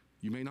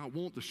 You may not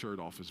want the shirt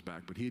off his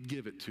back, but he'd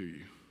give it to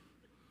you.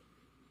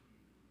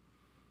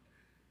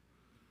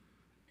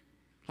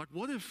 Like,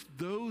 what if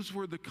those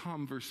were the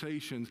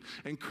conversations,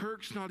 and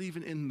Kirk's not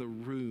even in the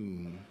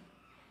room?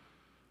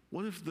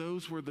 What if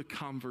those were the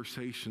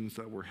conversations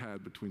that were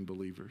had between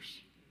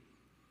believers?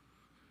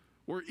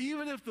 Or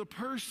even if the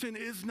person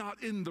is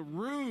not in the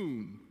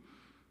room,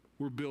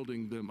 we're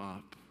building them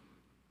up,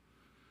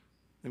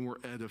 and we're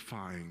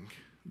edifying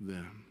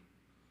them.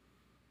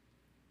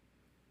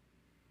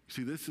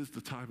 See, this is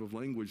the type of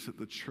language that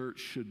the church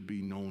should be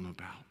known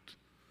about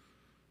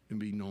and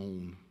be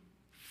known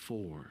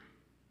for.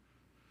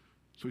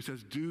 So he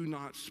says, do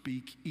not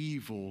speak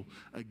evil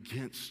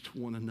against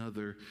one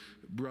another,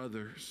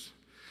 brothers.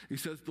 He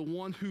says, the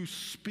one who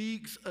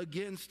speaks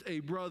against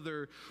a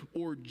brother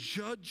or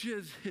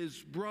judges his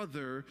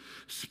brother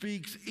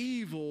speaks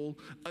evil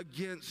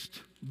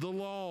against the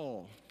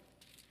law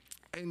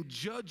and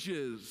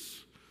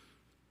judges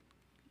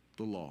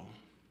the law.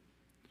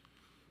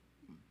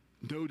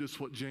 Notice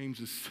what James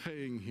is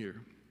saying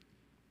here.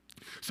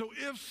 So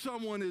if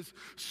someone is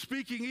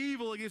speaking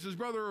evil against his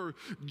brother or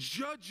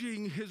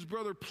judging his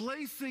brother,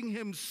 placing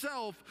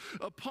himself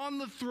upon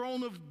the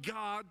throne of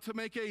God to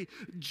make a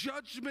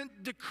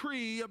judgment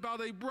decree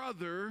about a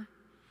brother,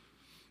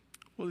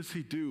 what is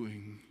he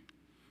doing?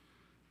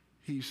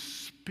 He's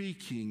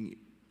speaking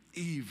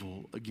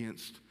evil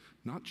against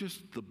not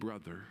just the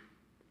brother,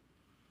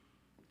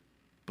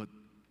 but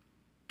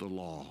the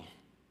law.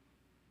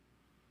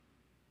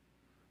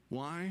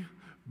 Why?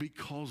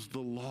 Because the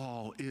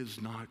law is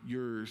not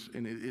yours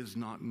and it is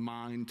not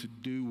mine to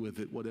do with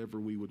it whatever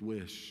we would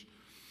wish.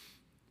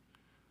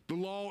 The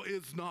law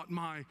is not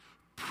my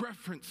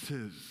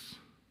preferences.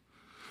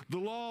 The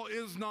law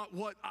is not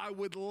what I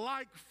would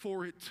like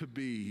for it to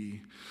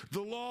be.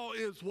 The law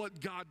is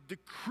what God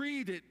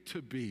decreed it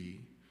to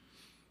be.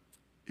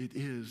 It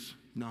is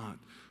not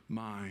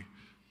my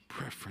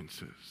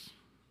preferences.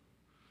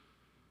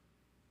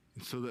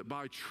 And so that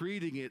by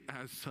treating it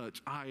as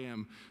such, I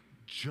am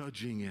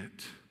judging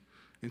it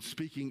and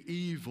speaking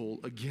evil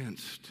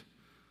against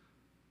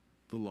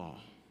the law.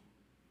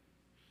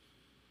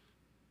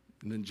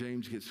 And then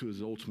James gets to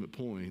his ultimate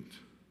point.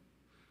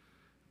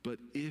 But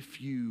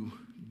if you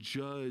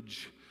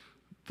judge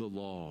the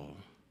law,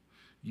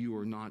 you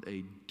are not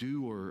a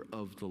doer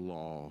of the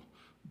law,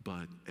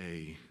 but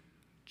a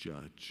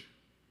judge.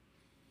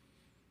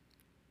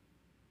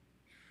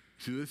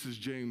 See, this is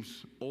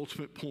James'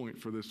 ultimate point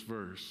for this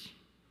verse.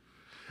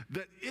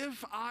 That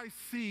if I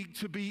seek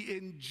to be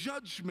in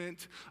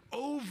judgment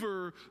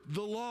over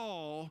the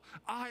law,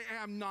 I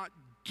am not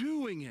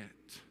doing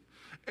it.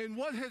 And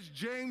what has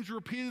James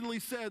repeatedly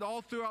said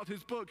all throughout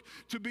his book?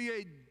 To be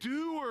a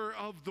doer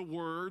of the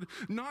word,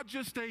 not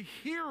just a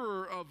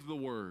hearer of the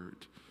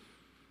word.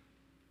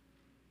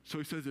 So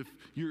he says if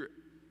you're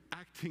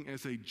acting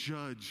as a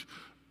judge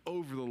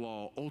over the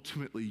law,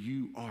 ultimately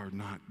you are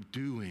not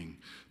doing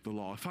the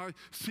law. If I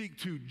seek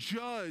to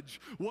judge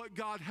what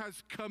God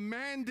has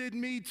commanded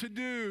me to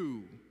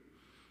do,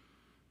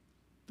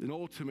 then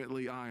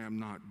ultimately I am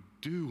not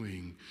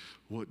doing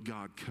what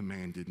God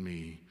commanded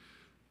me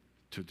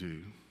to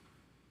do.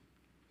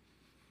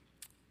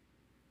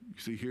 You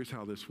see, here's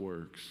how this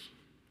works.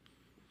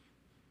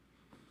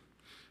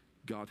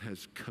 God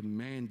has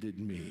commanded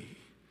me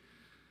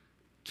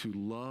to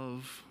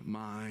love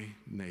my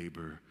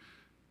neighbor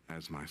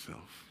as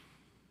myself.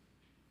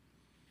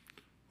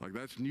 Like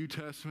that's New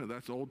Testament,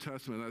 that's Old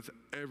Testament, that's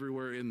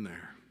everywhere in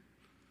there.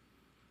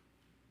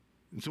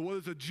 And so what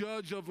does a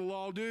judge of the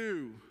law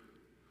do?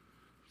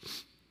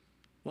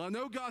 Well, I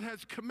know God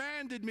has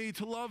commanded me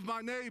to love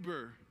my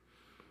neighbor,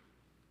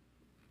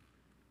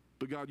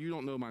 but God, you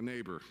don't know my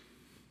neighbor.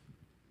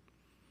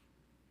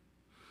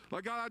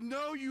 Like, God, I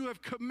know you have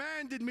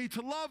commanded me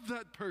to love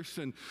that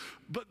person,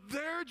 but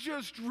they're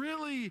just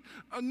really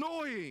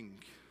annoying.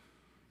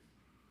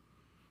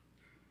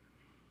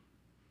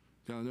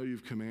 God, I know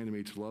you've commanded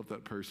me to love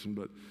that person,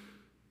 but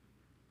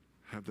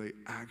have they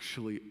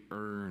actually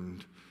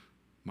earned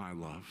my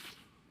love?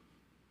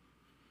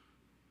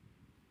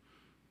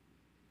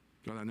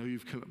 God, I know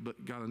you've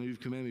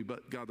commanded me,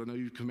 but God, I know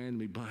you've commanded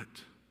me, but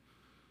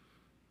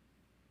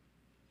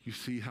you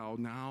see how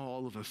now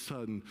all of a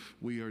sudden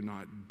we are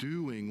not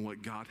doing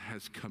what God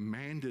has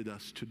commanded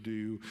us to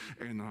do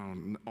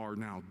and are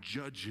now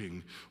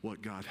judging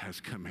what God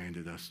has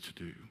commanded us to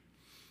do.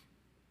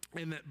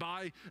 And that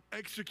by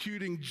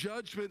executing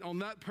judgment on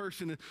that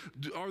person,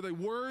 are they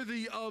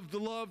worthy of the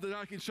love that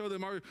I can show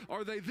them?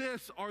 Are they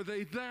this? Are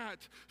they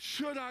that?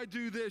 Should I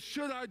do this?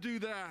 Should I do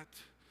that?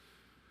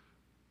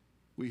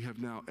 We have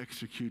now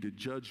executed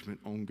judgment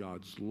on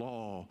God's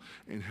law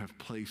and have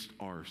placed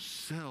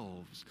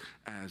ourselves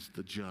as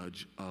the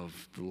judge of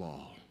the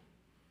law.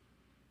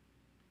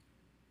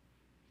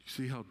 You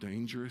see how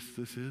dangerous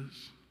this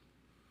is?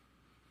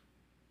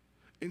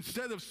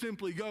 Instead of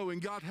simply going,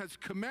 God has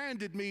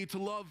commanded me to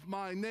love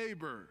my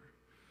neighbor,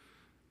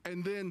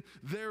 and then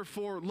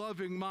therefore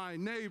loving my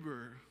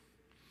neighbor,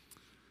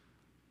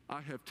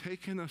 I have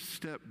taken a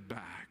step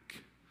back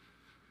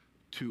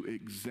to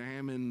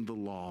examine the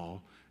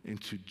law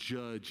and to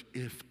judge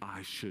if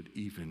I should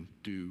even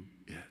do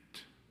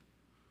it.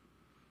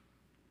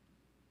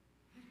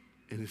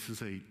 And this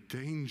is a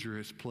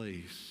dangerous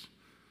place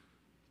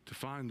to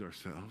find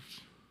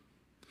ourselves.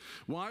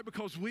 Why?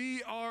 Because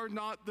we are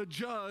not the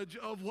judge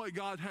of what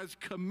God has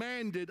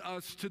commanded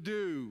us to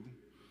do.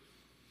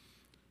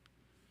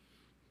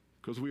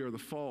 Because we are the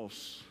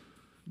false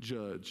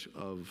judge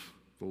of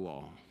the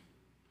law.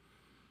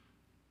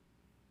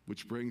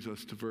 Which brings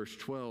us to verse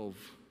 12,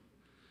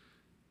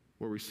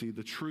 where we see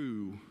the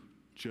true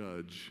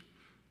judge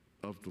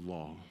of the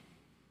law.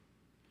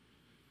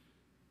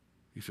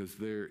 He says,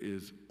 there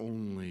is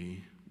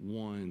only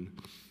one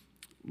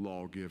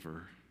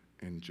lawgiver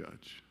and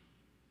judge.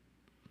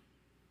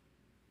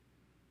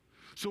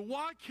 So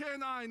why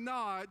can I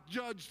not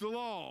judge the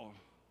law?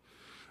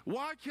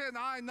 Why can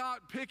I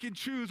not pick and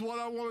choose what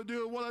I want to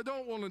do and what I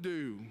don't want to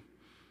do?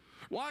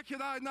 Why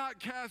can I not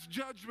cast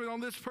judgment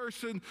on this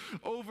person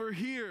over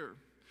here?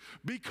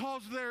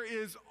 Because there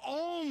is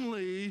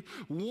only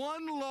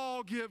one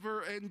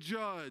lawgiver and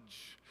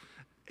judge,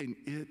 and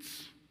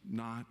it's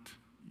not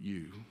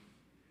you.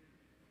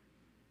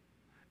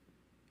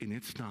 And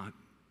it's not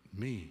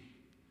me.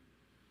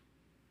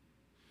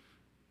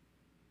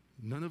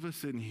 None of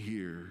us in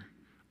here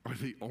are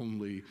the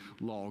only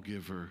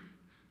lawgiver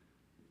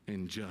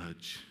and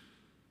judge.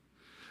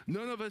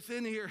 None of us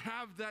in here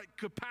have that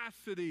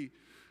capacity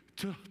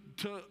to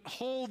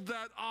hold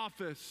that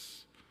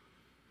office.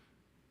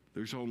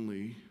 There's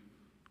only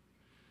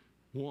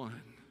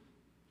one.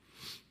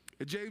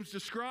 And James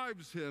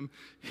describes him,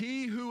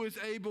 he who is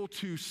able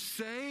to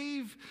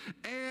save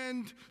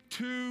and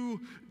to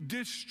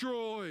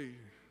destroy.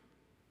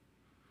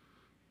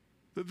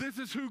 That this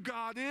is who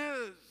God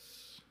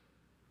is.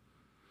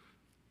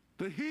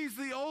 That he's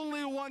the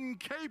only one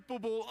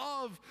capable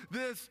of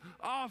this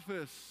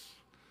office.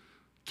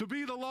 To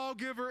be the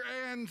lawgiver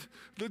and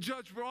the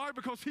judge. Why?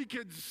 Because he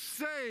can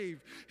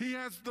save. He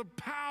has the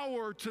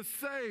power to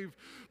save.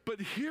 But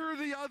here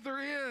the other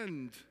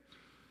end,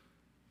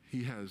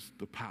 he has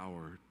the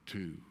power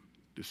to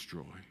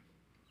destroy.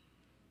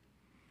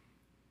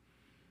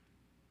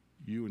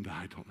 You and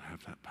I don't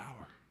have that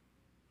power.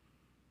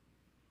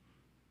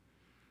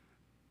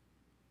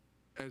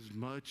 As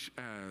much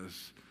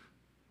as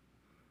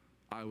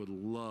I would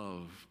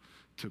love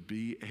to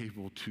be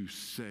able to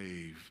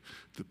save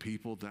the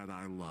people that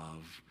I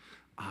love,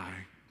 I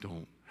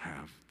don't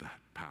have that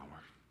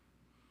power.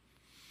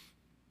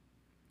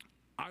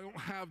 I don't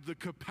have the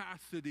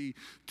capacity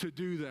to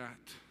do that.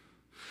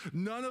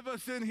 None of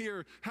us in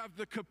here have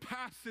the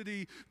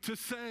capacity to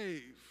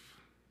save.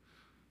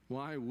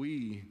 Why?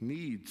 We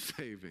need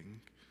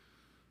saving.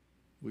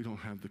 We don't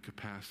have the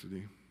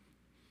capacity.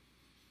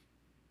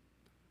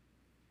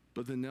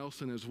 But then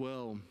Nelson as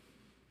well,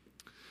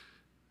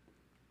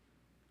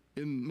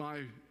 in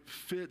my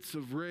fits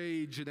of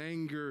rage and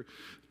anger,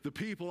 the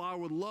people I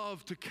would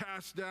love to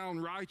cast down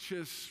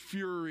righteous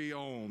fury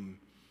on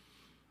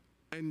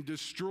and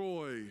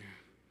destroy,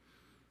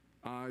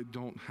 I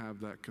don't have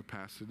that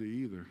capacity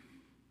either.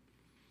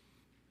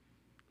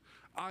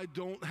 I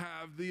don't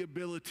have the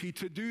ability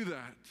to do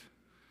that,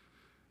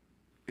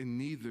 and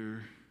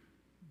neither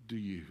do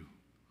you.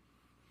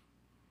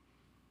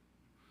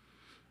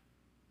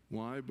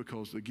 Why?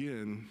 Because,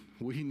 again,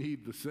 we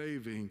need the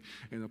saving,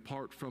 and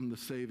apart from the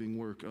saving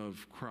work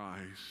of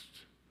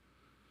Christ,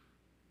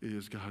 it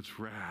is God's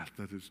wrath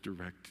that is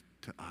directed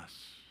to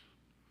us.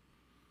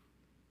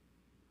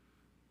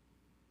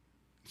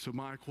 So,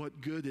 Mike, what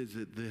good is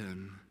it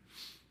then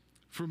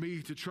for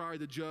me to try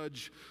to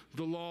judge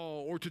the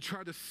law or to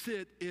try to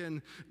sit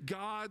in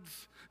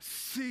God's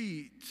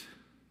seat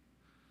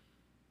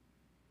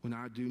when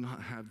I do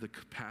not have the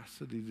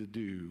capacity to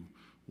do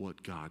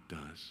what God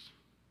does?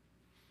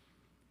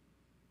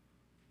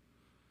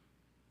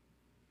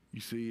 You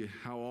see,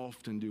 how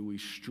often do we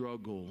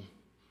struggle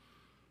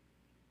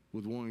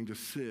with wanting to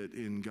sit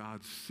in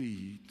God's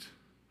seat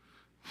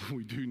when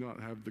we do not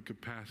have the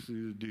capacity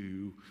to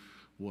do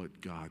what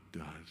God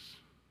does?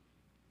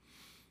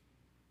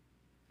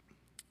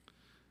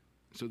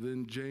 So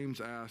then James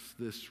asks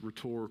this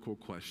rhetorical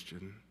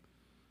question,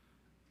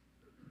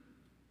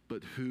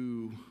 but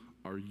who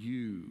are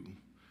you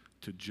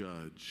to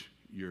judge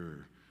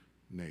your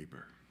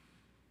neighbor?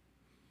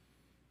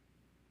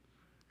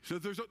 So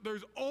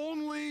there's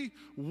only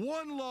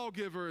one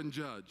lawgiver and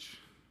judge,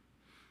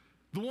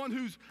 the one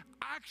who's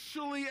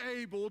actually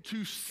able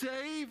to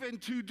save and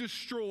to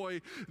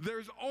destroy.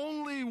 There's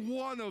only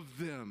one of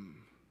them.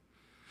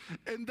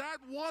 And that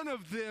one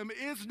of them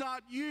is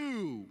not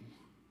you.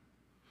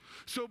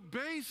 So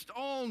based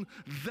on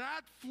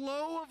that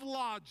flow of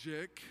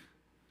logic,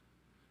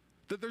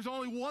 that there's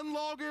only one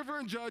lawgiver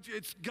and judge,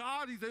 it's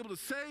God. He's able to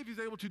save, he's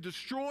able to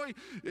destroy, and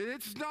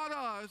it's not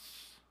us.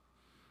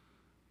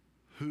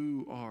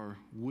 Who are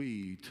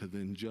we to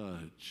then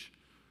judge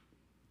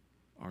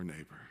our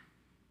neighbor?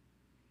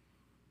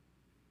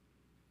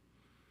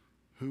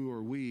 Who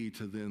are we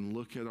to then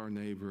look at our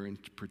neighbor and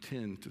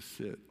pretend to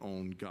sit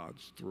on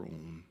God's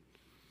throne?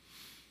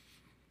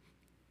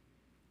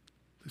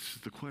 This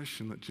is the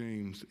question that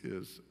James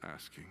is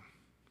asking.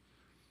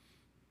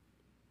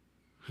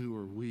 Who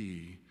are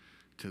we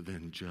to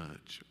then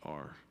judge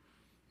our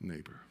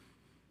neighbor?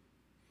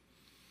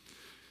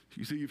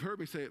 You see, you've heard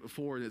me say it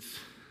before, and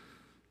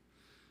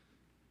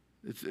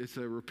it's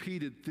a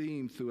repeated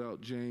theme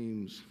throughout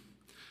James.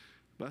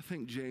 But I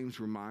think James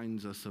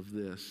reminds us of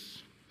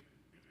this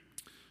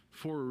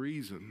for a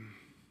reason.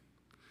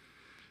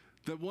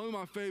 That one of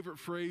my favorite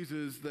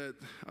phrases that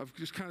I've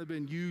just kind of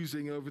been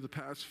using over the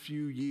past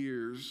few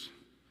years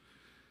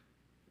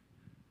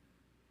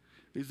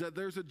is that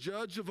there's a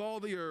judge of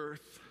all the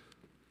earth,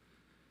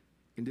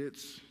 and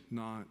it's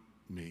not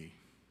me.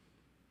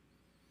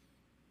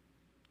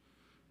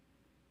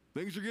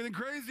 Things are getting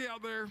crazy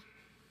out there.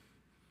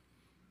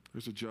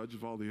 There's a judge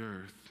of all the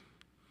earth,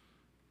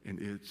 and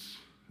it's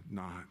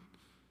not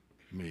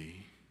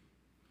me.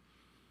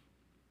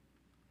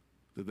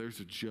 That there's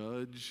a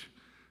judge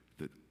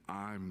that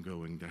I'm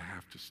going to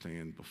have to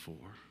stand before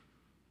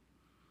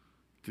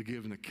to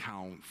give an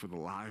account for the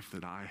life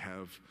that I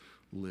have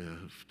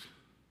lived.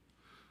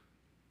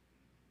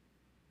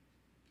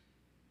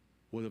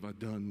 What have I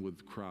done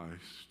with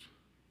Christ?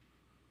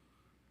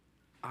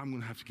 I'm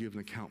going to have to give an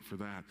account for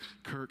that.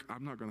 Kirk,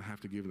 I'm not going to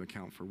have to give an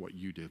account for what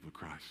you did with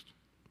Christ.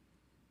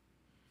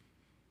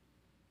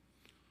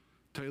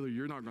 Taylor,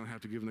 you're not going to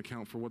have to give an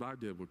account for what I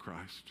did with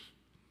Christ.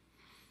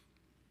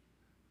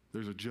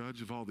 There's a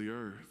judge of all the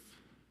earth,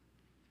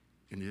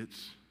 and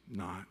it's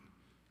not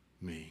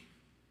me.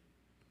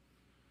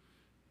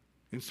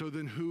 And so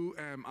then who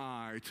am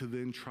I to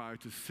then try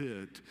to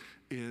sit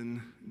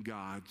in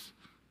God's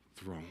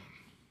throne?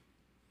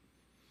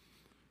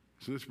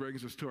 So this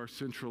brings us to our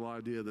central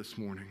idea this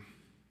morning.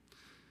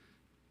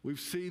 We've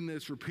seen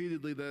this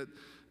repeatedly, that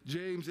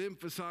James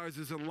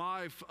emphasizes a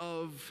life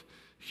of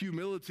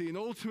humility, and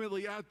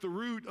ultimately at the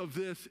root of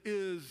this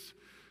is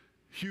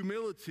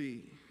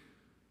humility.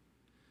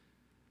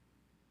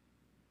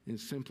 And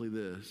simply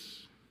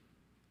this: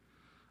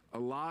 a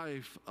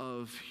life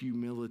of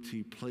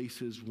humility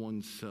places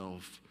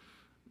oneself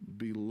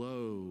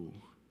below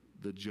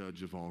the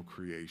judge of all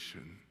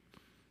creation,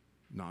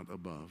 not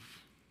above.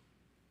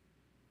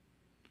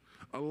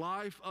 A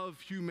life of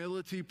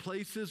humility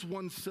places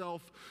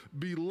oneself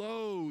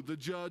below the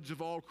judge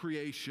of all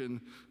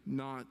creation,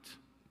 not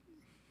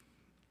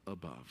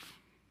above.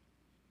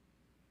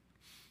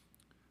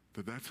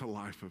 That's a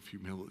life of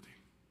humility.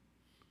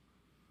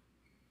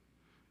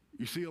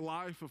 You see, a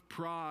life of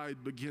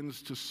pride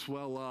begins to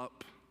swell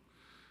up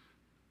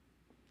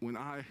when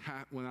I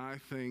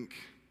think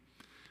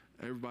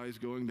everybody's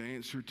going to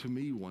answer to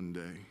me one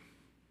day.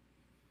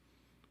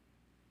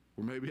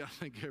 Or maybe I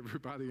think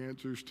everybody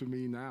answers to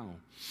me now.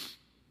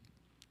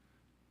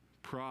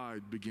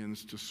 Pride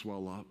begins to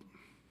swell up.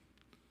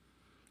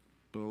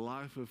 But a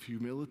life of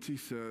humility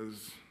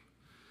says,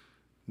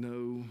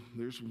 no,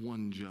 there's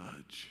one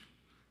judge,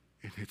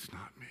 and it's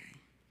not me.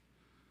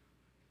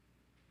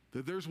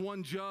 That there's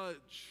one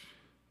judge,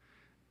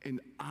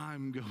 and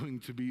I'm going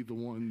to be the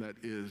one that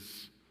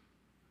is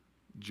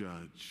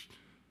judged.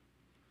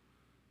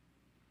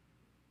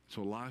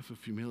 So a life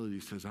of humility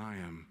says, I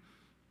am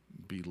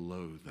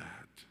below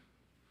that,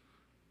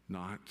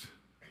 not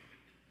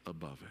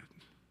above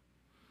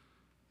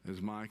it.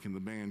 As Mike and the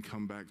band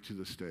come back to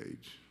the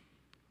stage.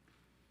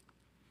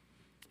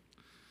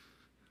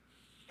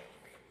 I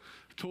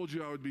told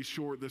you I would be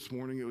short this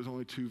morning. It was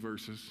only 2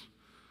 verses.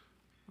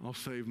 I'll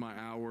save my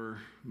hour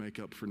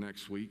makeup for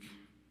next week,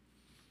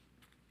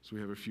 so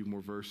we have a few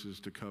more verses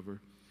to cover.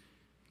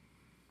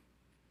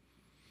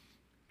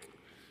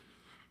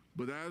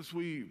 But as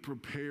we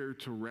prepare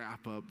to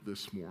wrap up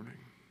this morning,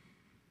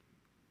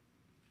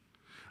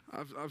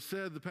 I've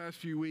said the past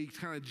few weeks,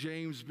 kind of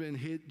James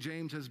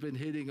has been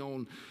hitting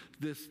on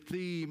this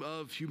theme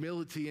of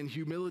humility, and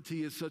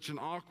humility is such an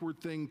awkward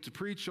thing to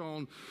preach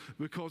on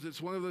because it's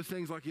one of those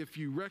things like, if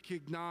you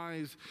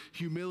recognize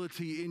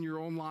humility in your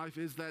own life,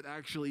 is that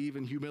actually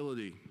even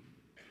humility?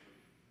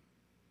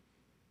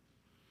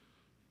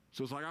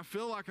 So it's like, I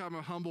feel like I'm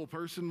a humble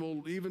person.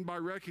 Well, even by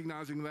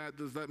recognizing that,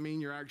 does that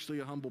mean you're actually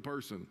a humble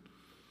person?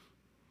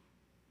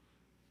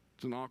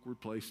 It's an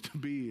awkward place to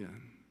be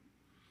in.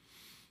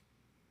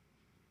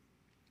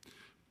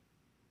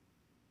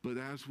 But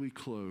as we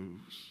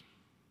close,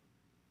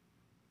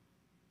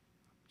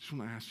 I just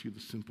want to ask you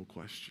the simple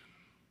question.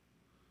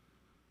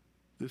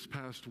 This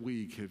past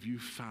week, have you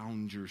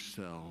found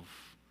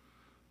yourself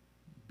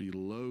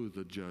below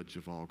the judge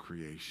of all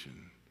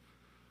creation?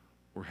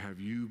 Or have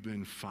you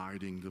been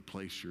fighting to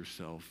place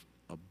yourself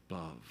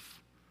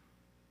above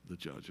the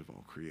judge of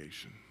all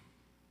creation?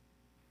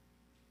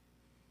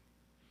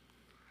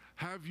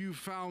 Have you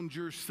found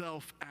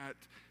yourself at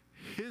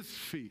his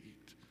feet?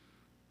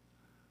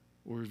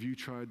 Or have you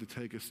tried to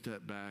take a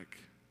step back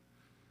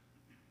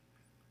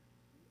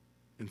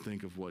and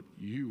think of what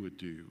you would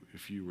do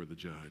if you were the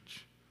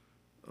judge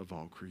of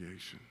all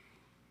creation?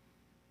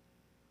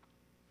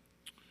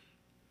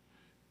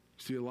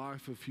 See, a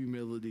life of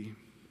humility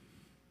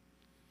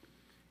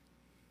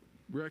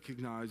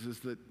recognizes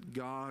that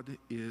God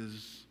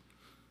is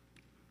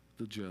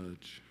the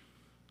judge,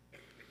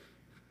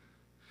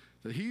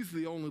 that he's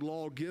the only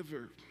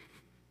lawgiver.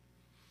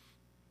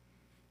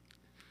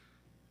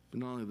 But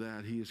not only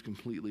that, he is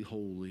completely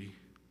holy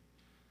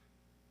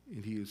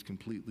and he is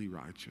completely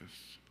righteous.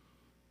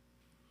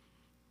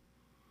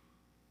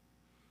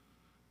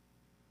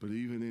 But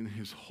even in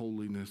his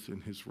holiness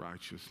and his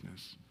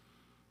righteousness,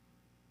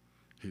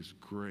 his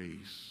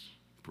grace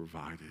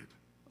provided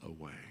a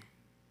way.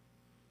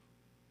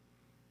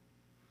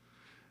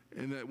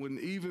 And that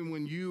even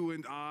when you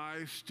and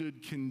I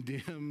stood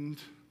condemned,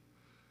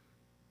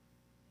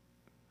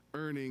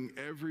 earning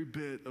every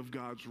bit of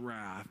God's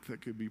wrath that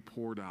could be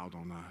poured out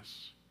on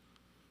us,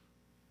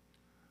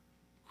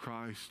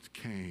 Christ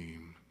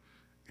came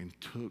and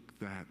took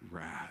that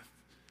wrath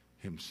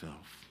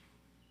himself.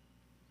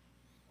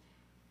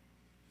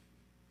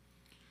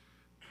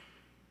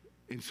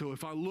 And so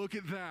if I look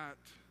at that,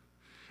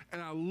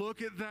 and I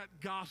look at that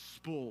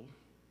gospel,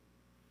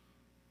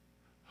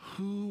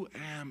 who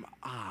am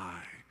I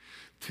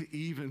to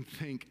even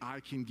think I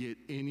can get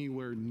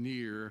anywhere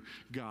near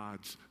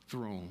God's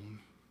throne?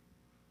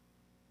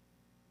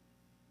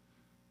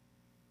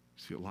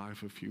 See, a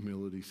life of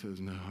humility says,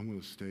 no, I'm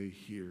going to stay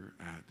here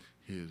at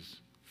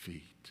his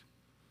feet.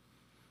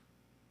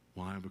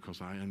 Why?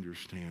 Because I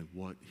understand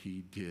what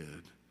he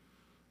did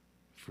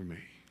for me.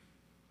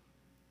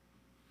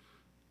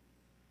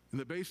 And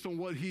that based on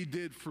what he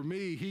did for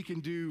me, he can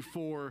do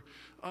for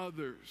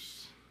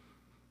others.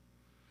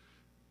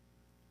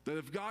 That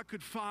if God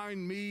could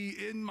find me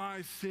in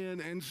my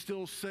sin and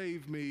still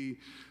save me,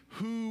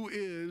 who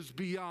is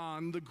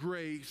beyond the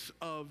grace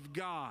of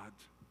God?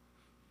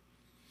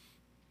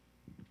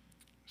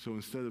 So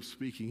instead of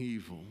speaking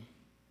evil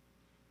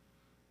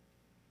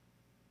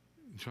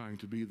and trying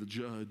to be the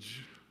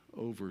judge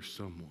over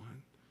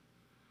someone,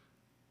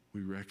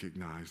 we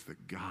recognize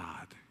that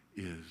God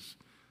is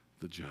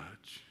the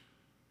judge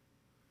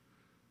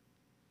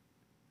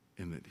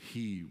and that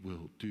he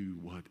will do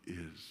what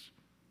is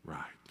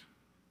right.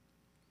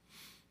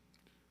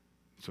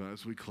 So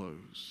as we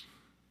close,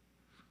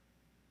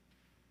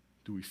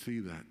 do we see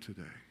that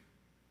today?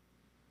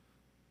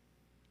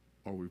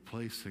 Are we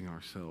placing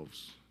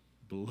ourselves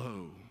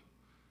below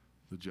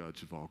the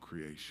judge of all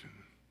creation?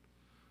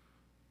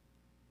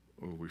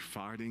 Or are we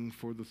fighting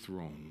for the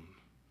throne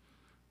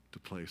to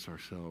place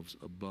ourselves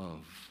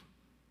above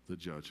the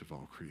judge of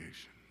all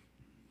creation?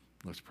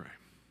 Let's pray.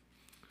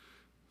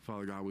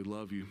 Father God, we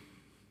love you.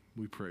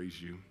 We praise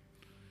you.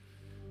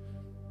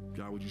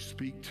 God, would you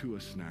speak to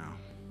us now?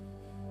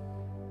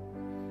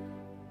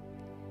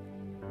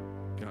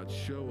 God,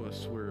 show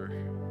us where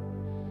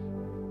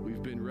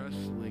we've been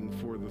wrestling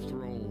for the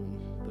throne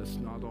that's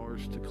not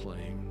ours to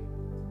claim.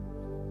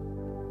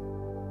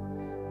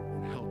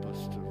 And help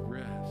us to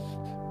rest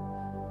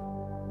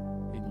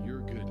in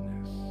your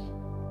goodness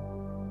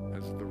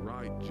as the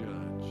right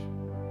judge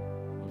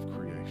of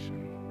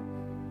creation.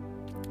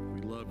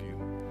 We love you.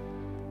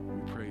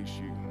 We praise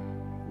you.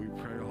 We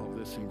pray all of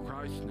this in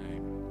Christ's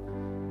name.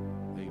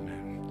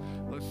 Amen.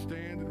 Let's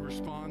stand and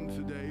respond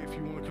today. If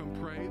you want to come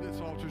pray, this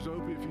altar's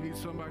open. If you need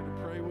somebody to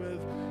pray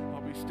with,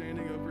 I'll be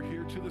standing over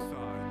here to the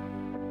side.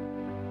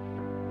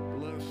 But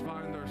let us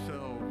find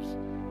ourselves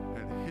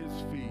at his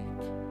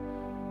feet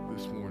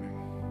this morning.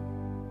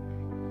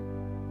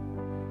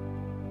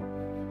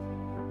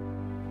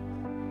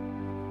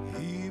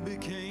 He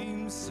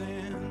became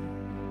sin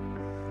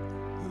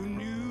who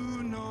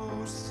knew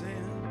no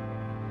sin,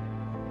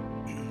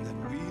 that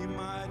we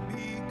might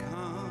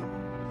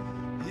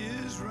become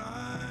his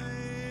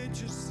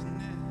righteousness.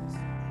 He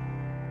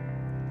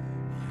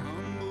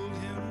humbled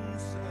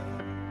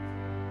himself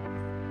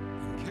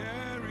and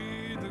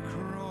carried the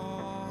cross.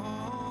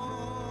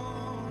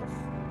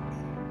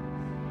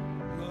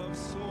 Love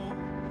so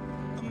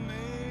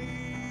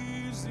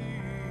amazing.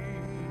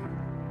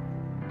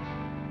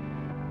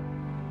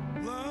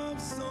 Love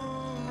so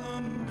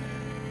amazing.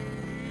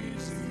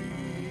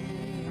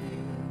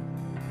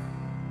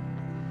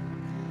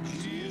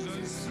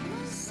 Jesus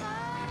Messiah.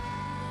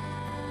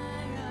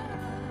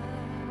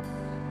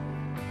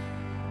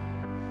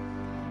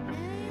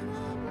 Name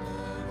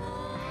above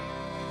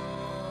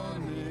all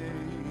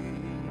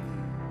names.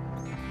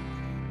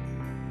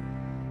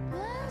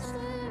 Blessed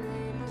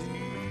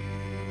Redeemer.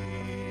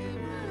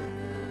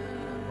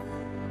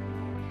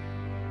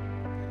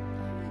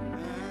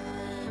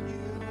 Emmanuel.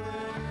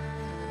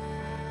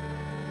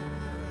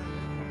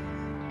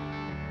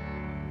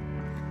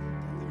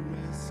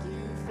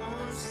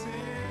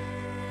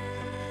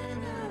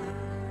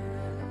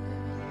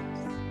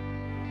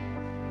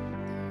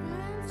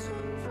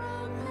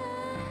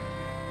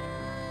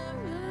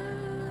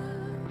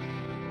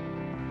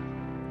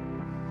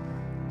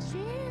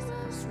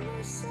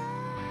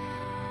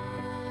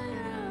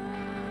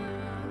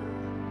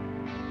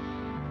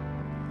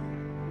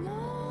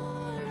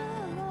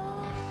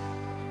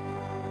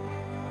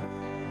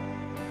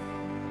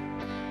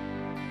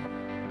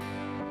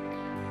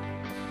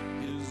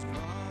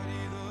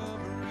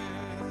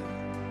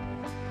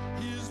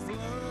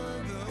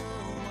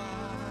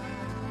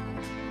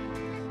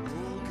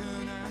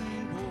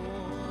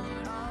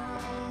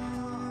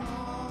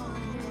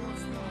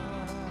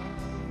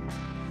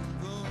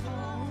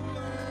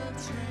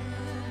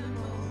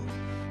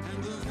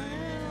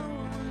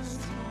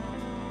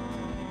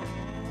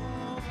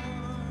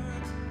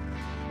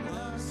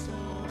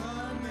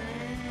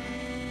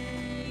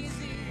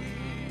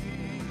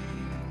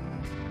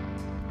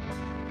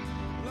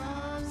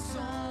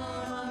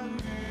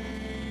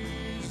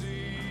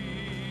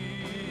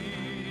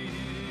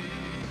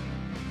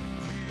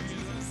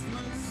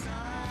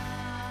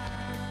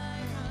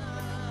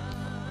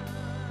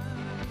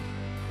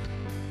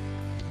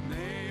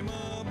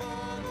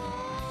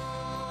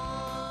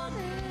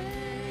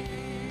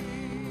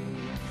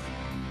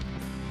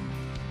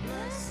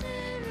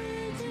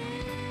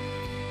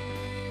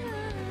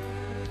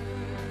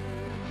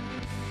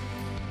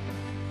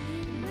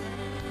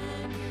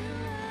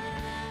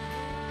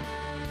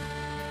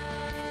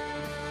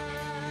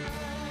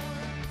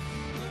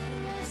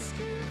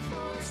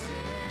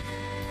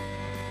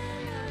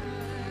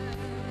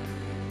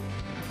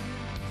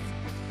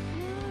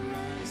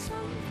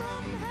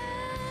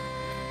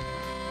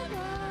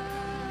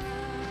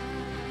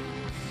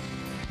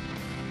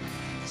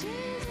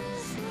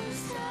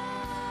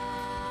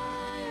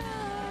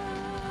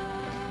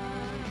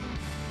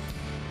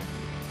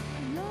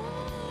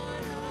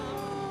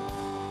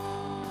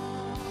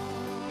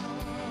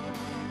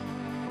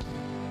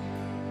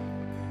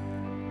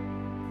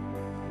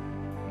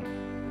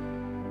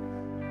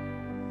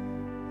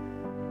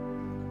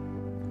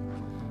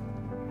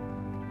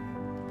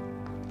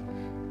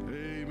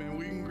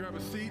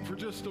 a seat for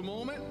just a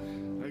moment.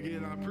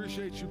 Again, I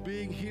appreciate you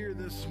being here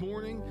this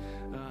morning.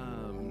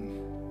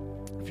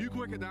 A few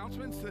quick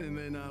announcements, and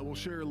then we'll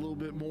share a little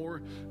bit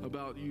more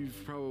about,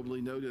 you've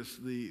probably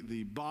noticed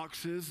the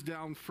boxes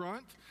down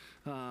front.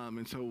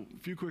 And so a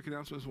few quick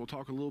announcements. We'll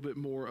talk a little bit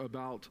more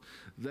about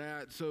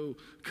that. So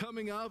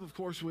coming up, of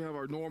course, we have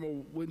our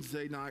normal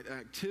Wednesday night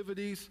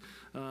activities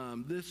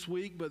this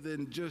week. But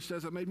then just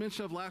as I made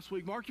mention of last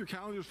week, mark your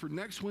calendars for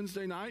next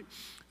Wednesday night,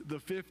 the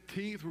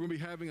 15th. We're going to be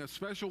having a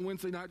special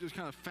Wednesday night, just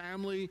kind of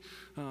family,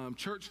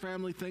 church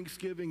family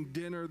Thanksgiving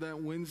dinner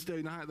that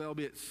Wednesday night. That'll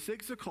be at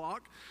 6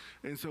 o'clock.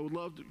 And so we'd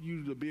love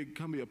you to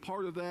come be a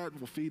part of that.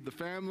 We'll feed the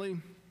family.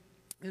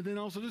 And then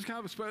also just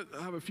kind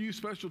of have a few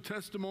special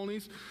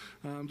testimonies,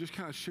 just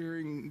kind of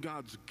sharing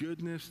God's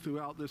goodness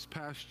throughout this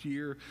past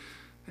year,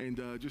 and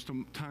just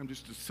a time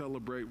just to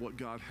celebrate what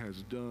God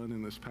has done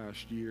in this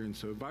past year. And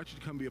so I invite you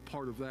to come be a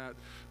part of that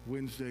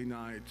Wednesday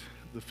night,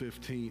 the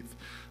 15th.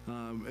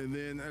 And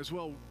then as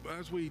well,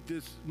 as we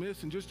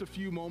dismiss in just a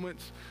few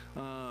moments,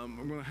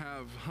 I'm going to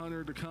have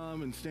Hunter to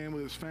come and stand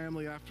with his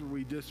family after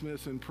we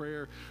dismiss in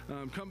prayer.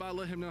 Come by,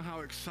 let him know how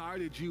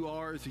excited you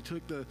are as he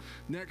took the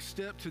next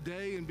step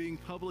today in being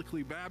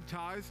publicly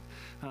baptized.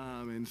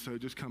 And so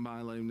just come by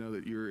and let him know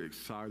that you're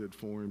excited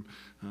for him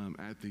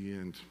at the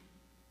end.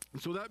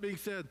 So that being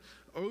said,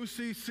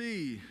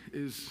 OCC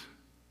is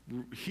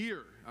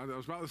here. I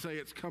was about to say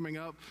it's coming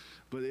up,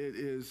 but it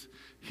is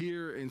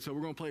here. And so we're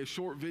going to play a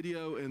short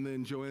video, and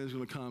then Joanne's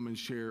going to come and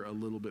share a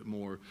little bit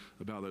more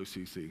about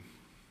OCC.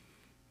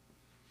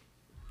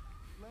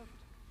 Let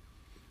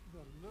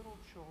the little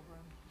children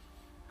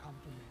come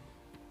to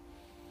me.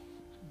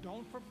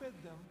 Don't forbid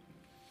them,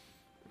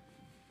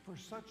 for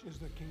such is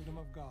the kingdom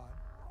of God.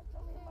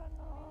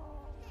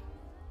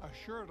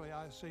 Assuredly,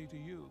 I say to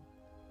you,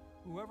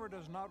 whoever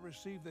does not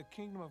receive the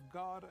kingdom of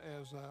God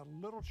as a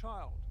little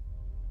child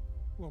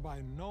will by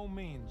no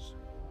means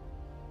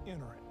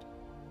enter it.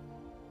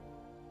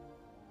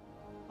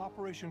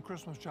 Operation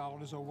Christmas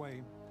Child is a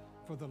way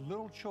for the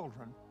little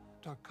children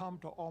to come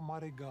to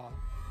Almighty God.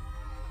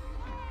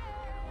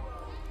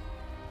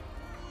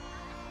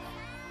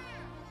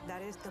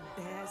 That is the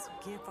best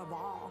gift of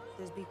all,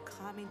 is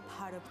becoming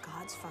part of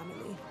God's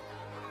family.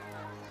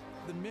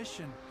 The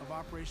mission of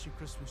Operation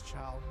Christmas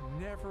Child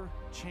never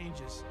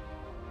changes.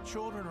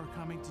 Children are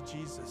coming to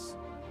Jesus.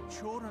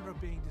 Children are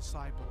being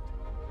discipled.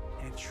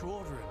 And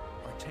children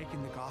are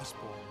taking the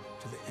gospel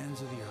to the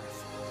ends of the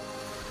earth.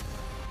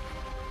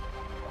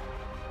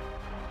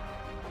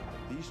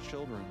 These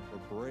children are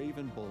brave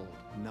and bold,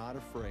 not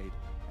afraid,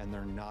 and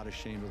they're not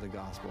ashamed of the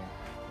gospel.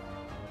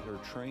 They're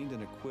trained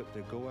and equipped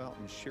to go out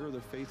and share their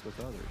faith with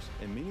others,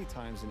 and many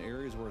times in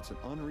areas where it's an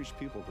unreached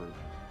people group.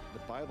 The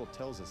Bible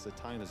tells us the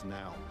time is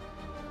now.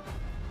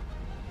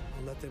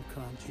 Let them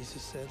come,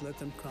 Jesus said, let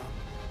them come.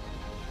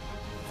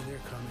 And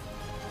they're coming.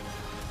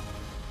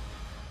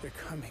 They're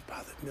coming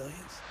by the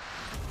millions.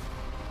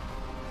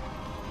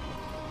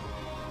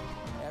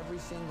 Every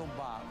single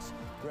box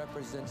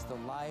represents the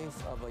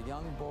life of a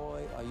young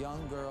boy, a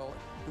young girl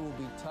who will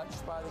be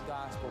touched by the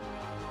gospel.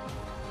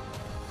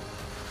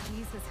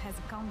 Jesus has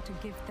come to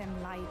give them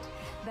light,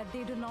 that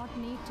they do not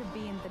need to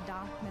be in the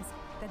darkness,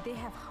 that they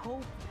have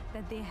hope,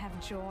 that they have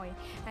joy.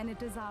 And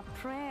it is our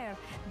prayer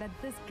that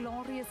this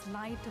glorious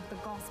light of the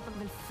gospel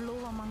will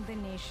flow among the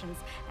nations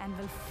and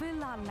will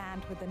fill our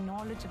land with the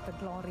knowledge of the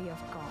glory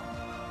of God.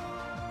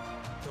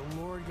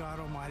 The Lord God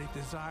Almighty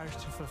desires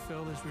to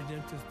fulfill His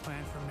redemptive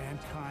plan for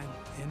mankind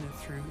in and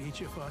through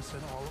each of us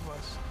and all of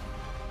us.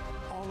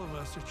 All of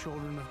us are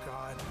children of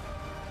God.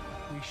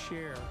 We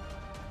share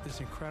this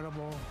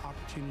incredible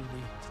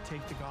opportunity to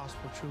take the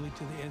gospel truly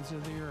to the ends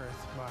of the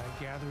earth by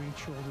gathering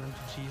children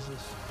to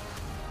Jesus.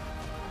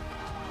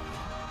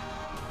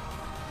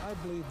 I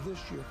believe this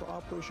year for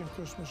Operation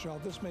Christmas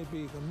Child, this may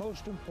be the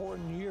most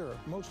important year,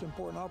 most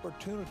important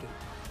opportunity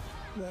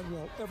that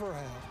we'll ever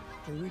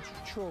have to reach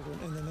children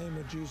in the name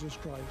of Jesus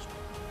Christ.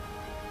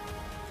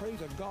 Pray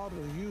that God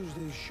will use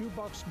these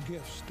shoebox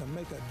gifts to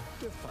make a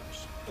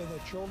difference in the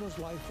children's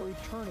life for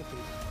eternity.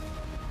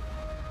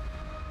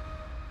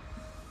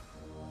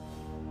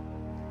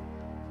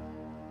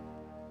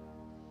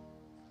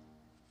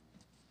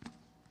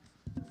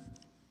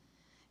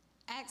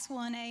 Acts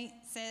 1:8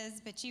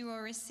 says, "But you will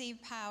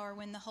receive power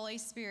when the Holy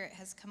Spirit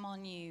has come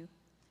on you,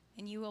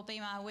 and you will be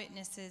my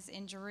witnesses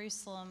in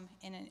Jerusalem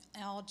and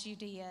in all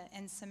Judea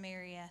and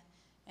Samaria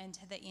and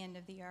to the end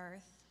of the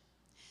earth."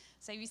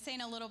 So you've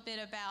seen a little bit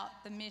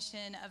about the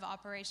mission of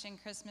Operation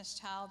Christmas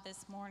Child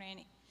this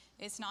morning.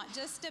 It's not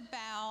just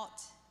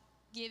about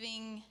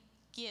giving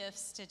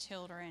gifts to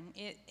children.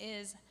 It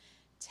is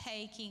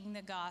taking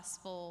the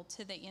gospel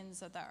to the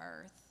ends of the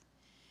earth.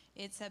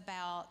 It's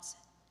about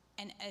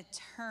an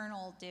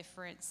eternal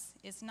difference.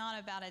 It's not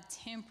about a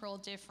temporal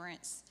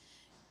difference.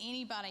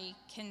 Anybody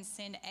can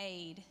send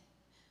aid,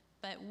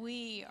 but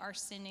we are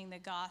sending the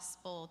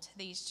gospel to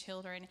these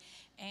children.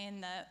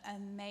 And the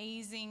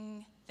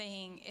amazing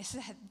thing is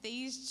that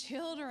these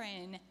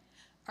children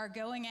are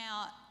going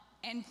out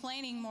and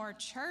planting more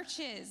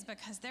churches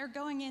because they're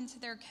going into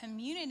their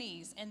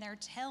communities and they're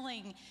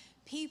telling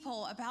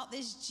people about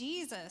this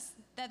Jesus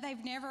that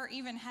they've never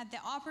even had the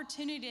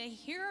opportunity to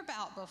hear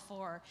about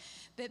before.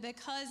 But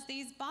because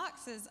these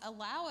boxes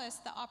allow us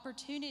the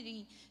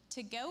opportunity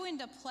to go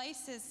into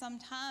places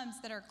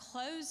sometimes that are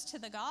closed to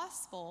the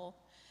gospel,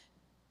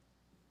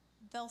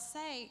 they'll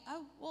say,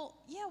 oh, well,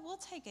 yeah, we'll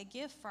take a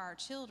gift for our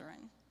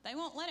children. They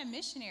won't let a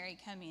missionary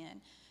come in,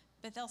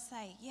 but they'll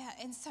say, yeah.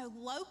 And so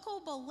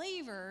local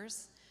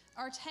believers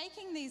are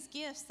taking these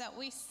gifts that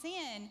we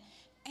send,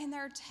 and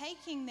they're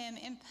taking them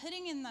and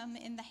putting them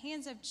in the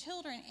hands of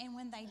children. And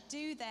when they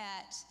do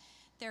that,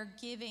 they're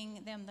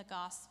giving them the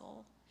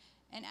gospel.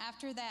 And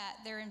after that,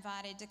 they're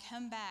invited to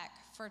come back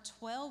for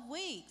 12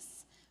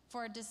 weeks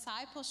for a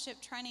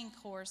discipleship training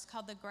course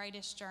called The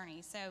Greatest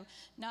Journey. So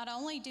not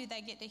only do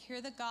they get to hear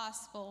the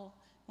gospel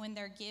when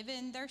they're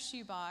given their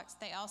shoebox,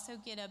 they also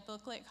get a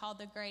booklet called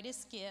The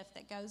Greatest Gift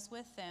that goes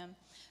with them.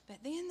 But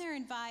then they're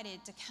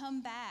invited to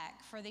come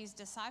back for these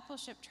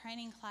discipleship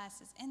training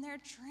classes, and they're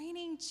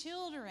training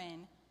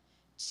children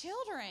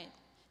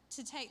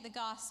to take the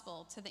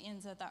gospel to the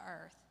ends of the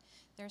earth.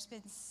 There's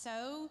been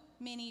so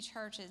many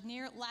churches.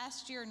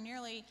 Last year,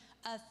 nearly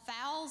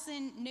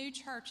 1,000 new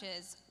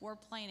churches were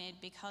planted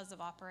because of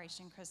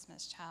Operation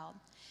Christmas Child.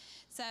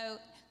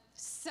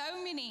 So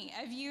many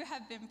of you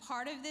have been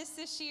part of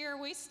this year.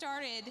 We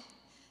started,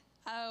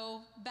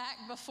 back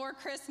before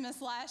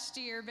Christmas last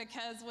year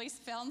because we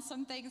found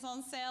some things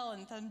on sale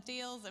and some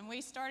deals, and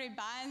we started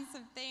buying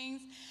some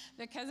things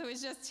because it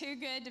was just too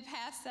good to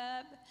pass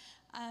up.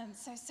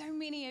 So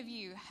many of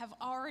you have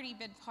already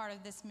been part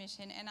of this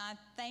mission, and I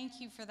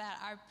thank you for that.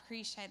 I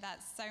appreciate that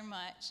so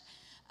much.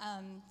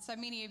 So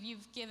many of you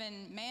have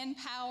given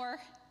manpower,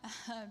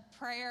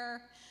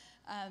 prayer,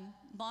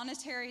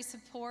 monetary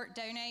support,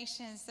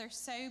 donations. There's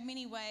so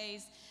many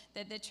ways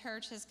that the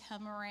church has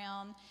come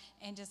around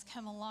and just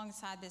come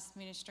alongside this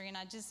ministry, and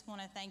I just want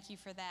to thank you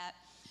for that.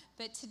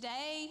 But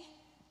today,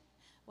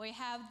 we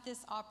have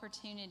this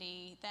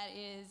opportunity that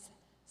is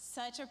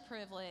such a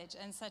privilege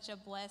and such a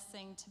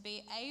blessing to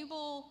be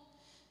able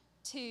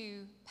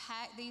to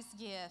pack these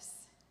gifts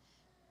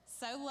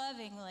so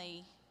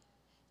lovingly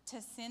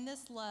to send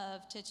this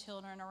love to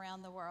children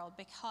around the world,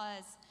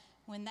 because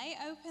when they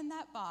open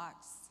that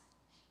box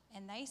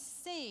and they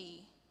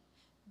see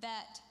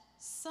that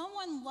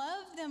someone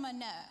loved them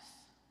enough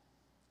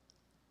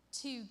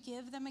to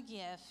give them a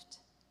gift,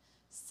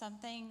 some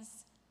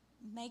things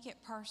make it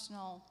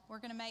personal. We're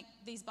going to make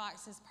these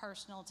boxes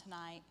personal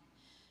tonight.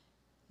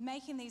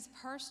 Making these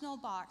personal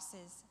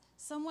boxes,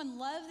 someone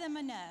loved them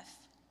enough,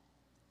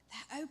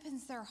 that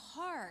opens their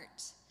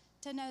heart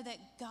to know that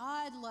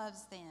God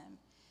loves them.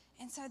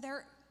 And so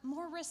they're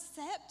more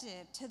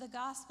receptive to the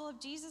gospel of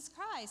Jesus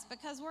Christ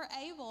because we're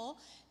able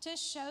to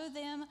show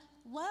them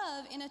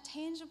love in a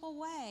tangible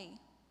way.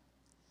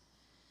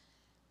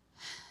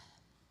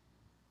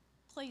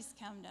 Please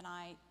come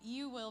tonight.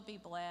 You will be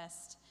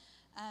blessed.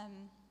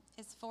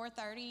 It's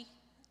 4:30,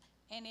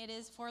 and it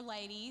is for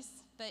ladies.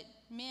 But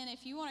men,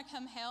 if you want to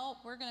come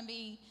help, we're going to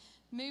be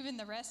moving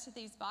the rest of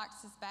these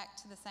boxes back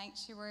to the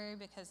sanctuary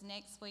because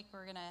next week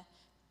we're going to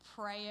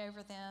pray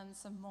over them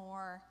some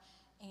more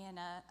and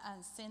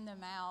send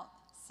them out.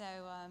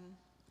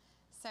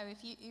 So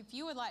if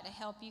you would like to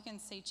help, you can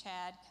see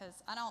Chad, because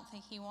I don't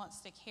think he wants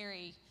to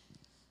carry.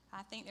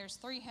 I think there's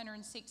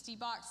 360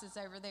 boxes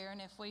over there, and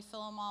if we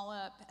fill them all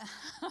up,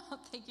 I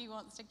don't think he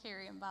wants to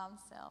carry them by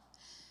himself.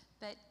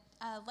 But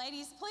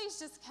ladies, please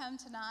just come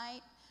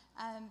tonight,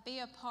 be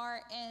a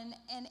part,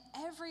 and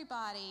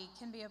everybody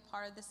can be a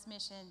part of this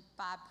mission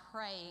by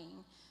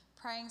praying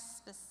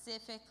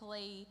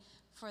specifically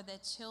for the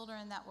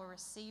children that will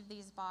receive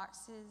these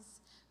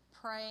boxes,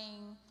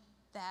 praying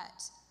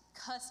that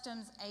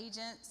customs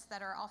agents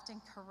that are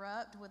often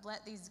corrupt would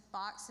let these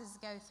boxes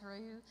go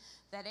through,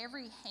 that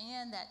every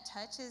hand that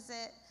touches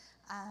it,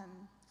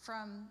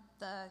 from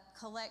the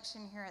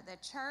collection here at the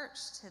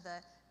church to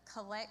the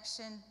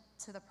collection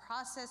to the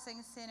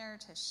processing center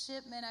to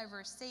shipment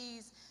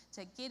overseas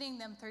to getting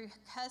them through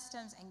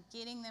customs and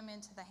getting them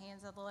into the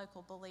hands of the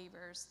local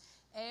believers,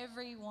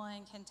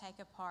 everyone can take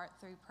a part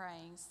through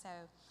praying. So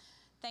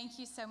thank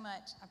you so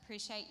much. I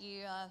appreciate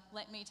you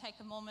letting me take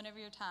a moment of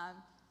your time.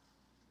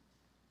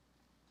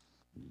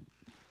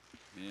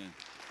 Man,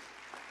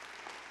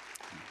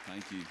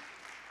 thank you.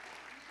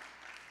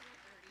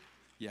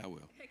 Yeah,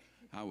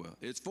 I will.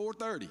 It's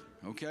 4:30,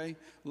 okay?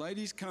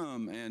 Ladies,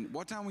 come. And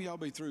what time will y'all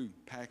be through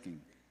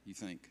packing, you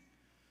think?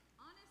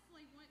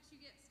 Honestly, once you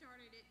get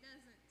started, it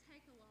doesn't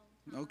take a long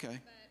time.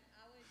 Okay.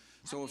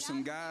 So if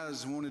some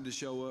guys wanted to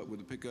show up with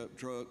a pickup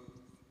truck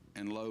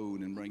and load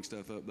and bring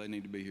stuff up, they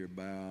need to be here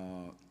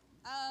about...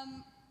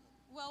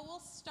 Well, we'll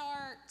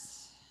start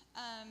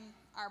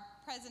our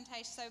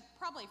presentation, so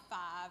probably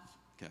 5.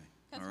 Okay,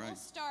 Because all right. we'll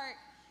start,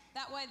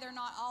 that way they're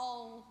not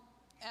all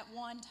at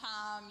one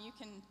time. You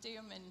can do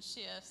them in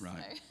shifts.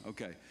 Right, So.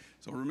 okay.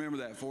 So remember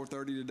that,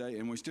 4:30 today.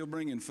 And we're still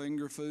bringing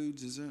finger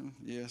foods, is it?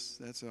 Yes,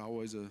 that's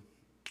always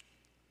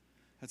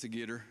that's a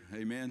getter.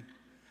 Amen.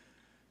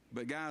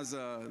 But guys,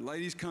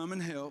 ladies, come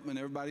and help, and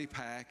everybody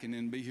pack, and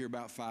then be here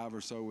about 5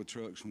 or so with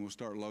trucks, and we'll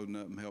start loading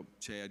up and help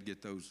Chad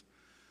get those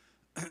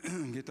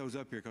get those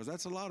up here, because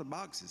that's a lot of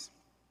boxes.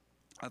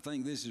 I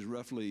think this is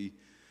roughly,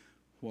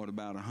 what,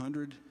 about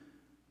 100,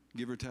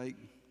 give or take?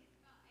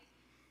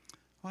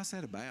 Well, I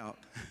said about.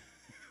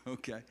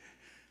 Okay.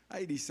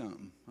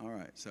 80-something. All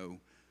right. So,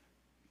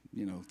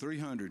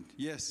 300.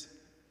 Yes?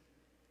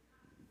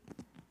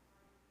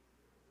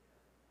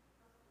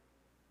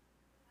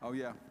 Oh,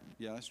 yeah.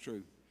 Yeah, that's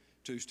true.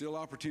 Still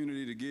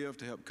opportunity to give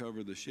to help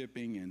cover the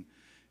shipping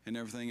and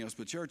everything else.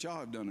 But church, y'all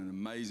have done an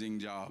amazing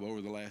job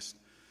over the last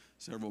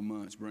several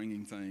months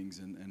bringing things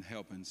and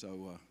helping.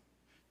 So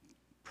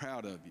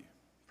proud of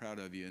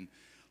you. And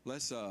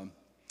let's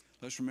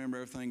remember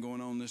everything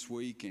going on this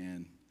week,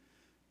 and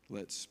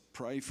let's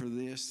pray for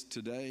this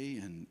today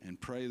and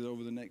pray that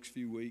over the next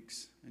few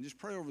weeks. And just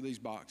pray over these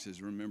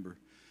boxes. Remember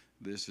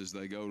this as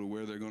they go to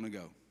where they're going to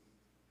go.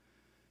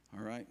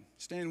 All right?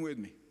 Stand with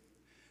me.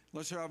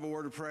 Let's have a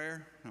word of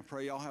prayer. I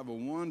pray y'all have a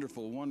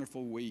wonderful,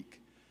 wonderful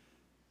week.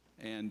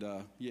 And,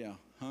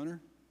 Hunter,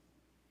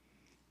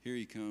 here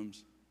he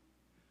comes,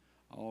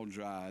 all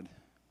dried.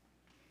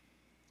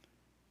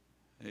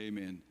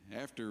 Amen.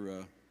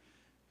 After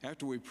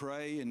we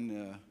pray,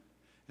 and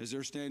as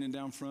they're standing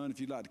down front, if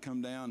you'd like to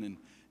come down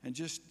and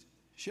just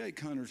shake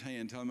Hunter's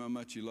hand, tell him how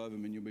much you love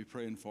him, and you'll be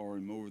praying for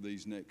him over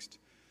these next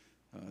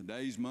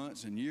days,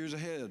 months, and years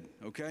ahead,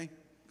 okay?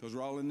 Because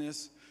we're all in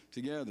this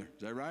together.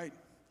 Is that right?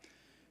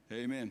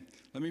 Amen.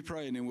 Let me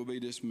pray, and then we'll be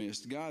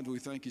dismissed. God, we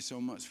thank you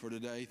so much for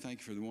today. Thank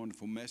you for the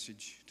wonderful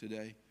message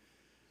today.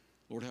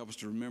 Lord, help us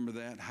to remember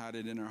that, hide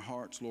it in our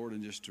hearts, Lord,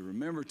 and just to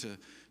remember to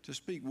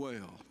speak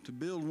well, to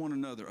build one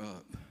another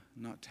up,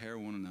 not tear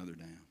one another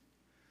down.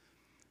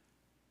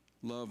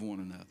 Love one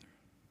another.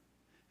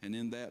 And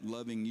in that,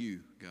 loving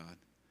you, God,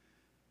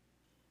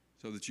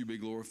 so that you be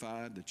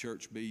glorified, the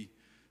church be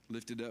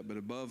lifted up, but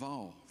above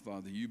all,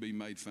 Father, you be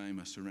made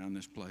famous around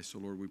this place. So,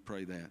 Lord, we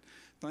pray that.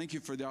 Thank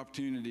you for the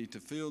opportunity to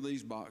fill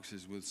these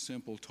boxes with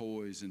simple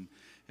toys, and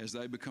as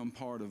they become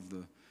part of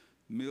the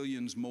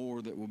millions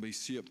more that will be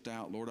shipped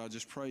out, Lord, I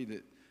just pray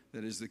that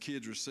as the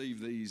kids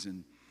receive these,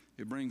 and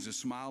it brings a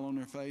smile on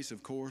their face,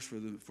 of course, for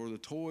the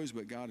toys,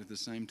 but God, at the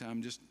same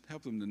time, just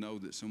help them to know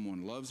that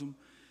someone loves them,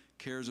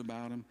 cares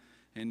about them,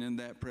 and in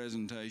that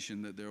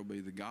presentation that there will be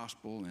the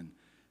gospel, and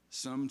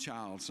some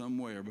child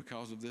somewhere,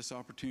 because of this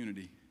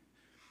opportunity,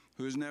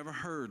 who has never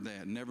heard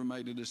that, never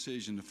made a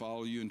decision to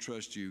follow you and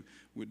trust you,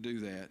 would do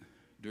that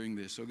during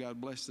this. So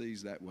God bless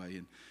these that way.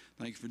 And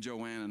thank you for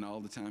Joanna and all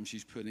the time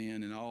she's put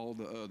in, and all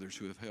the others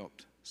who have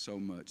helped so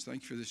much.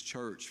 Thank you for this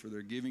church, for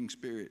their giving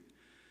spirit,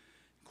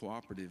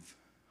 cooperative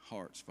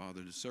hearts,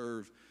 Father, to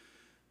serve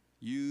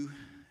you,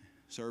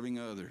 serving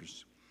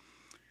others.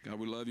 God,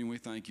 we love you and we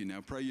thank you.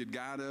 Now pray you'd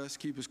guide us,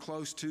 keep us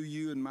close to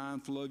you and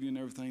mindful of you in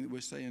everything that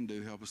we say and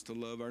do. Help us to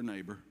love our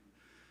neighbor,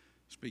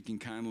 speaking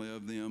kindly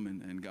of them,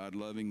 and God,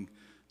 loving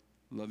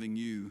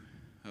you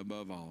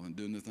above all, and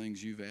doing the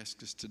things you've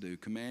asked us to do,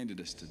 commanded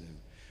us to do.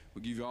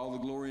 We'll give you all the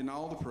glory and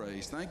all the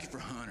praise. Thank you for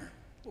Hunter.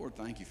 Lord,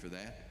 thank you for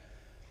that.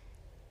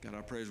 God,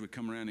 I pray as we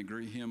come around and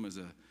greet him as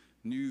a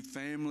new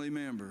family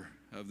member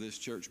of this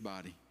church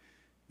body,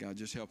 God,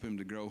 just help him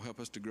to grow,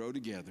 help us to grow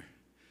together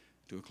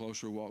to a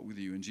closer walk with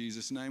you. In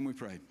Jesus' name we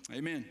pray.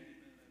 Amen.